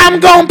 I'm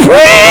gonna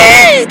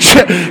preach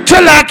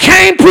till I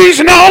can't preach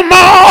no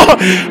more.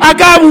 I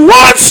got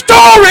one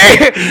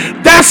story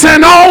that's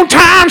an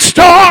on-time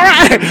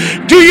story.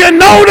 Do you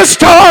know the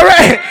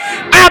story?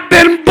 I've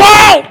been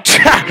bought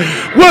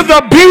with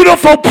a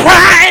beautiful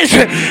price,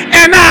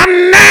 and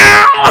I'm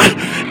now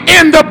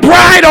in the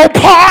bridal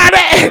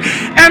party,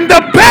 and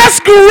the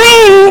best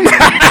groom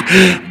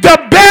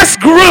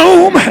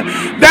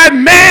that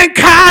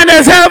mankind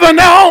has ever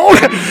known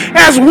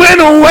has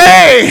went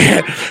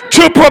away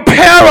to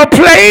prepare a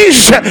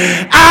place.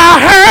 I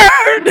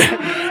heard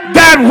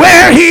that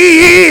where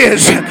he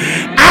is,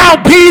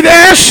 I'll be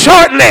there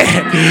shortly.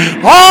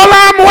 All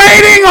I'm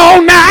waiting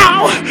on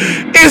now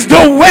is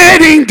the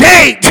wedding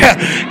date.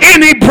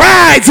 Any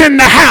brides in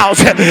the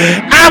house?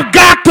 I've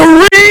got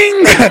the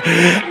ring.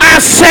 I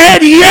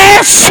said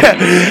yes.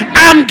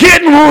 I'm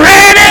getting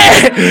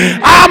ready.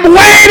 I'm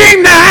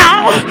waiting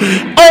now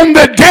on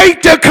the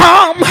date to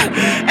come.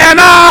 And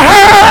I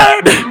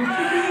heard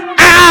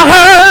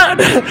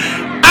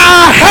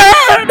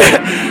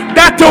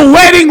that the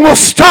wedding will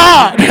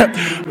start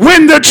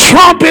when the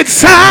trumpet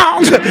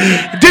sounds.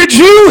 Did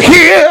you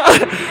hear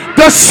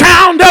the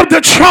sound of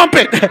the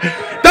trumpet?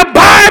 The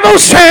Bible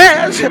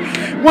says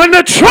when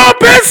the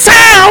trumpet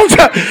sounds,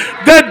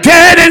 the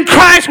dead in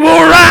Christ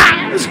will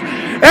rise,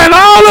 and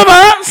all of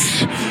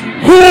us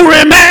who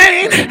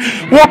remain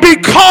will be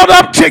caught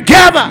up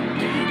together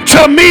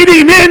to meet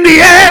him in the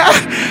air.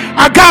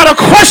 I got a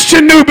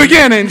question, New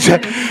Beginnings.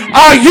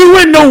 Are you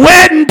in the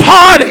wedding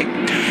party?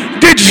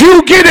 Did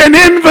you get an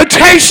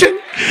invitation?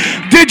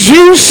 Did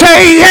you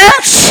say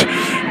yes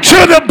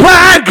to the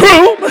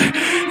bridegroom?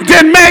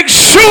 Then make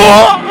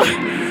sure.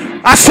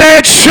 I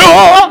said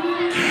sure.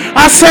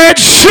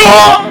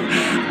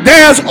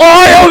 There's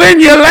oil in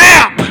your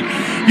lamp.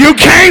 You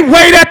can't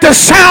wait at the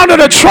sound of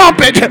the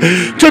trumpet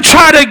to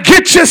try to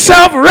get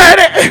yourself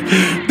ready.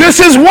 This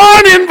is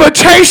one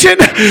invitation.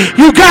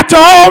 You got to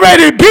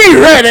already be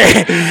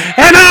ready.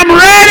 And I'm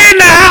ready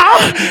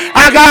now.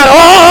 I got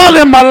oil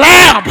in my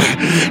lamp.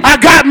 I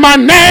got my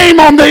name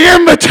on the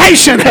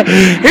invitation.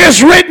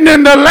 It's written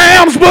in the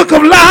Lamb's Book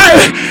of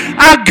Life.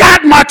 I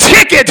got my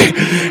ticket,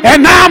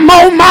 and I'm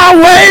on my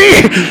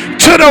way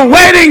to the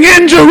wedding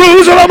in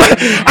Jerusalem.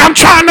 I'm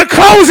trying to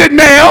close it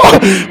now.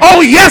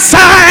 Oh yes,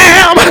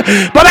 I am.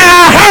 But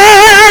I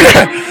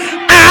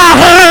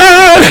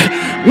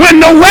heard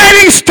when the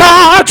wedding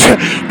starts,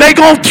 they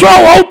gonna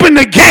throw open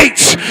the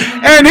gates,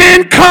 and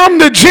in come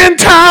the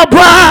Gentile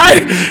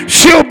bride.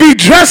 She'll be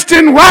dressed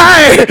in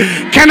white.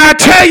 Can I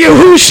tell you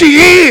who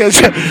she is?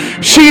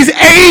 She's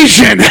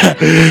Asian,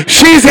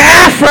 she's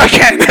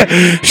African,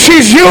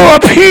 she's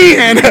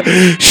European,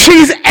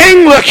 she's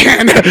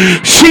Anglican,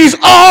 she's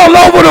all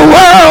over the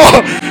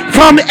world,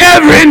 from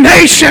every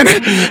nation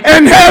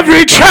and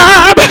every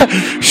tribe.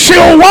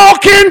 She'll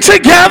walk in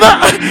together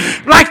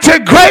like the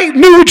great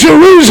New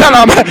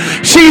Jerusalem.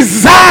 She's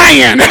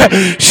Zion.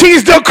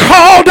 She's the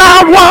called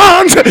out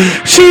ones.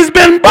 She's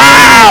been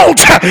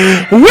bought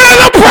with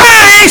a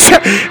price.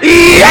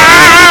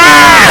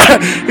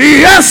 Yeah.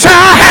 Yes,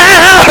 I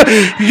have.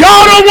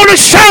 Y'all don't want to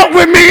shout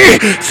with me,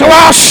 so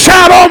I'll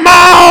shout on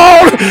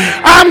my own.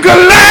 I'm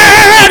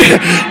glad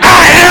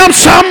I am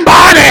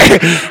somebody.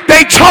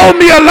 They told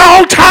me a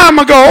long time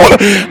ago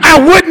I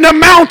wouldn't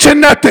amount to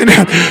nothing,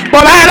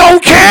 but I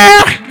don't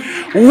care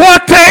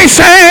what they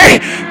say,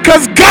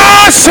 because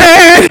God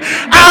said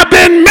I've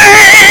been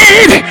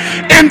made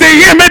in the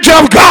image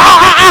of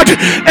God,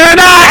 and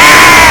I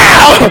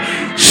am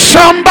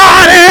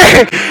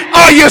somebody.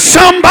 Are you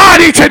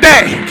somebody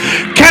today?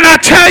 Can I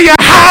tell you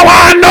how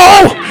I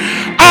know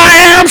I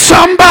am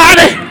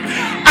somebody?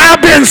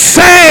 I've been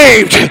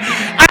saved.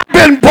 I've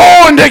been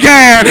born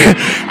again.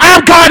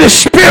 I've got a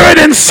spirit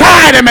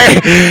inside of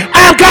me.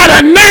 I've got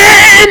a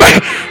name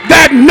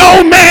that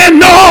no man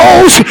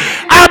knows.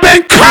 I've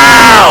been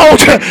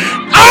called.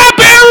 I've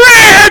been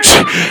rich.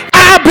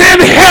 I've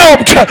been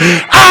helped.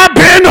 I've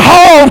been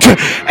hoped.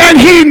 And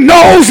he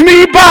knows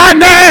me by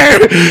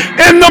name.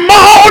 In the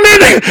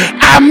morning,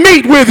 I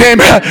meet with him.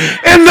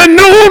 In the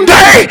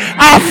noonday,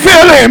 I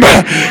feel him.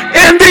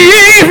 In the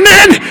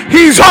evening,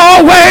 he's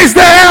always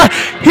there.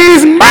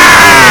 He's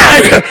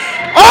mine.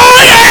 Oh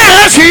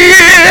yes, he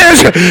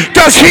is.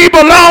 Does he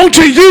belong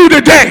to you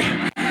today?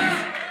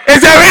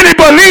 Is there any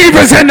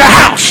believers in the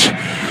house?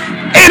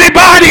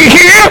 Anybody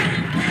here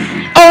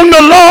on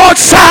the Lord's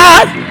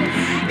side?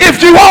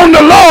 If you on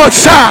the Lord's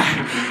side,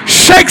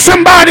 shake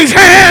somebody's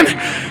hand.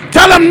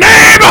 Tell them,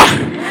 neighbor,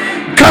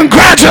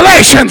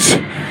 congratulations.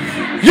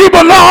 You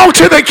belong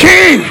to the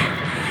King.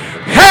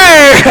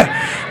 Hey,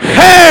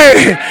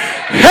 Hey,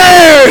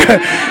 hey,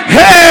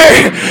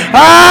 hey,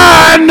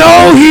 I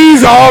know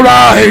he's all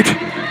right.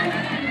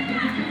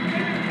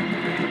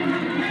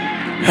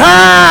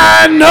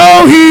 I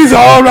know he's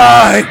all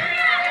right.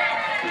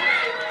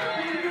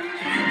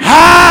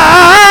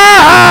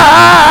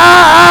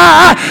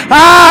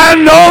 I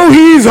know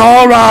he's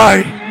all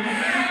right.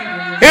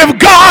 If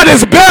God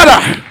is better,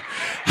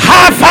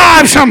 high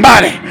five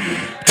somebody.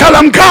 Tell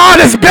them God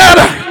is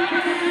better.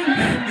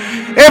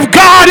 If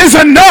God is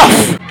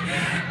enough,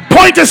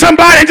 point to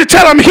somebody and to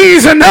tell them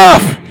he's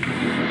enough.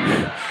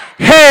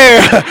 Hey,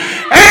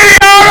 ain't he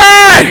all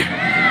right?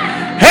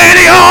 Ain't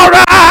he all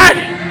right?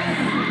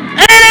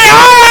 Ain't he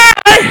all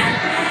right?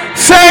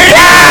 Say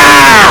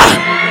yeah.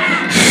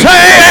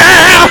 Say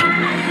yeah.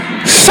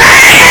 Say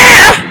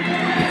yeah.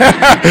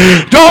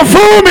 Don't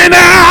fool me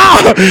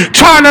now.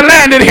 Trying to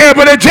land it here,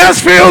 but it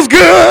just feels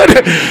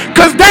good.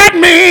 Because that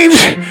means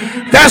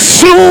that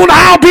soon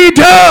I'll be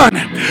done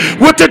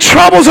with the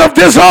troubles of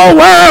this old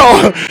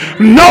world.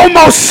 No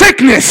more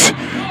sickness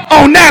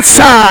on that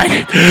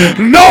side.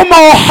 No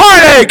more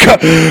heartache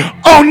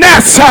on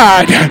that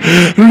side.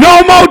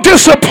 No more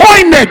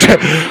disappointment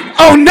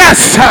on that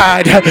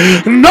side.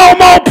 No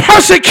more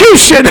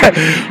persecution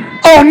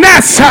on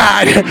that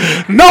side.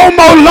 No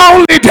more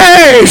lonely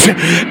days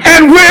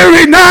and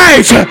weary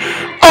nights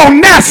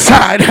on that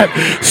side.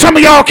 Some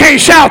of y'all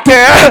can't shout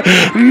there.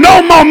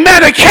 No more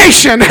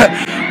medication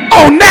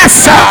on that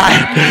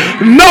side.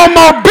 No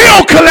more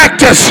bill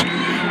collectors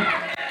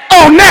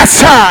on that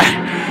side.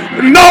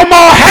 No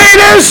more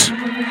haters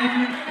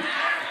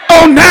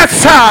on that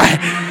side.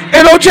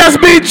 It'll just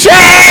be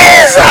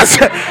Jesus,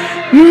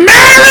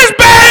 Mary's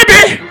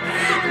baby,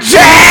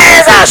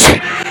 Jesus,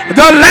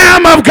 the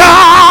Lamb of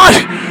God.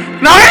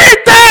 Now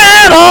ain't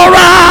that all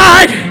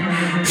right?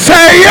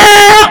 Say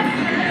yeah.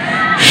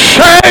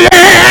 Say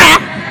yeah.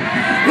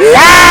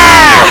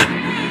 Yeah.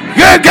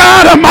 Good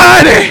God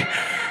Almighty.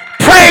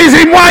 Praise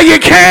him while you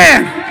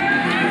can.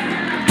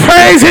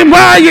 Praise him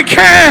while you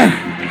can.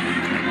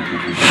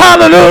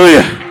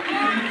 Hallelujah.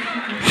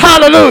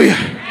 Hallelujah.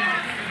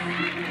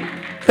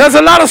 There's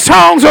a lot of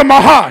songs on my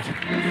heart,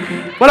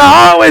 but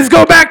I always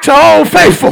go back to Old Faithful.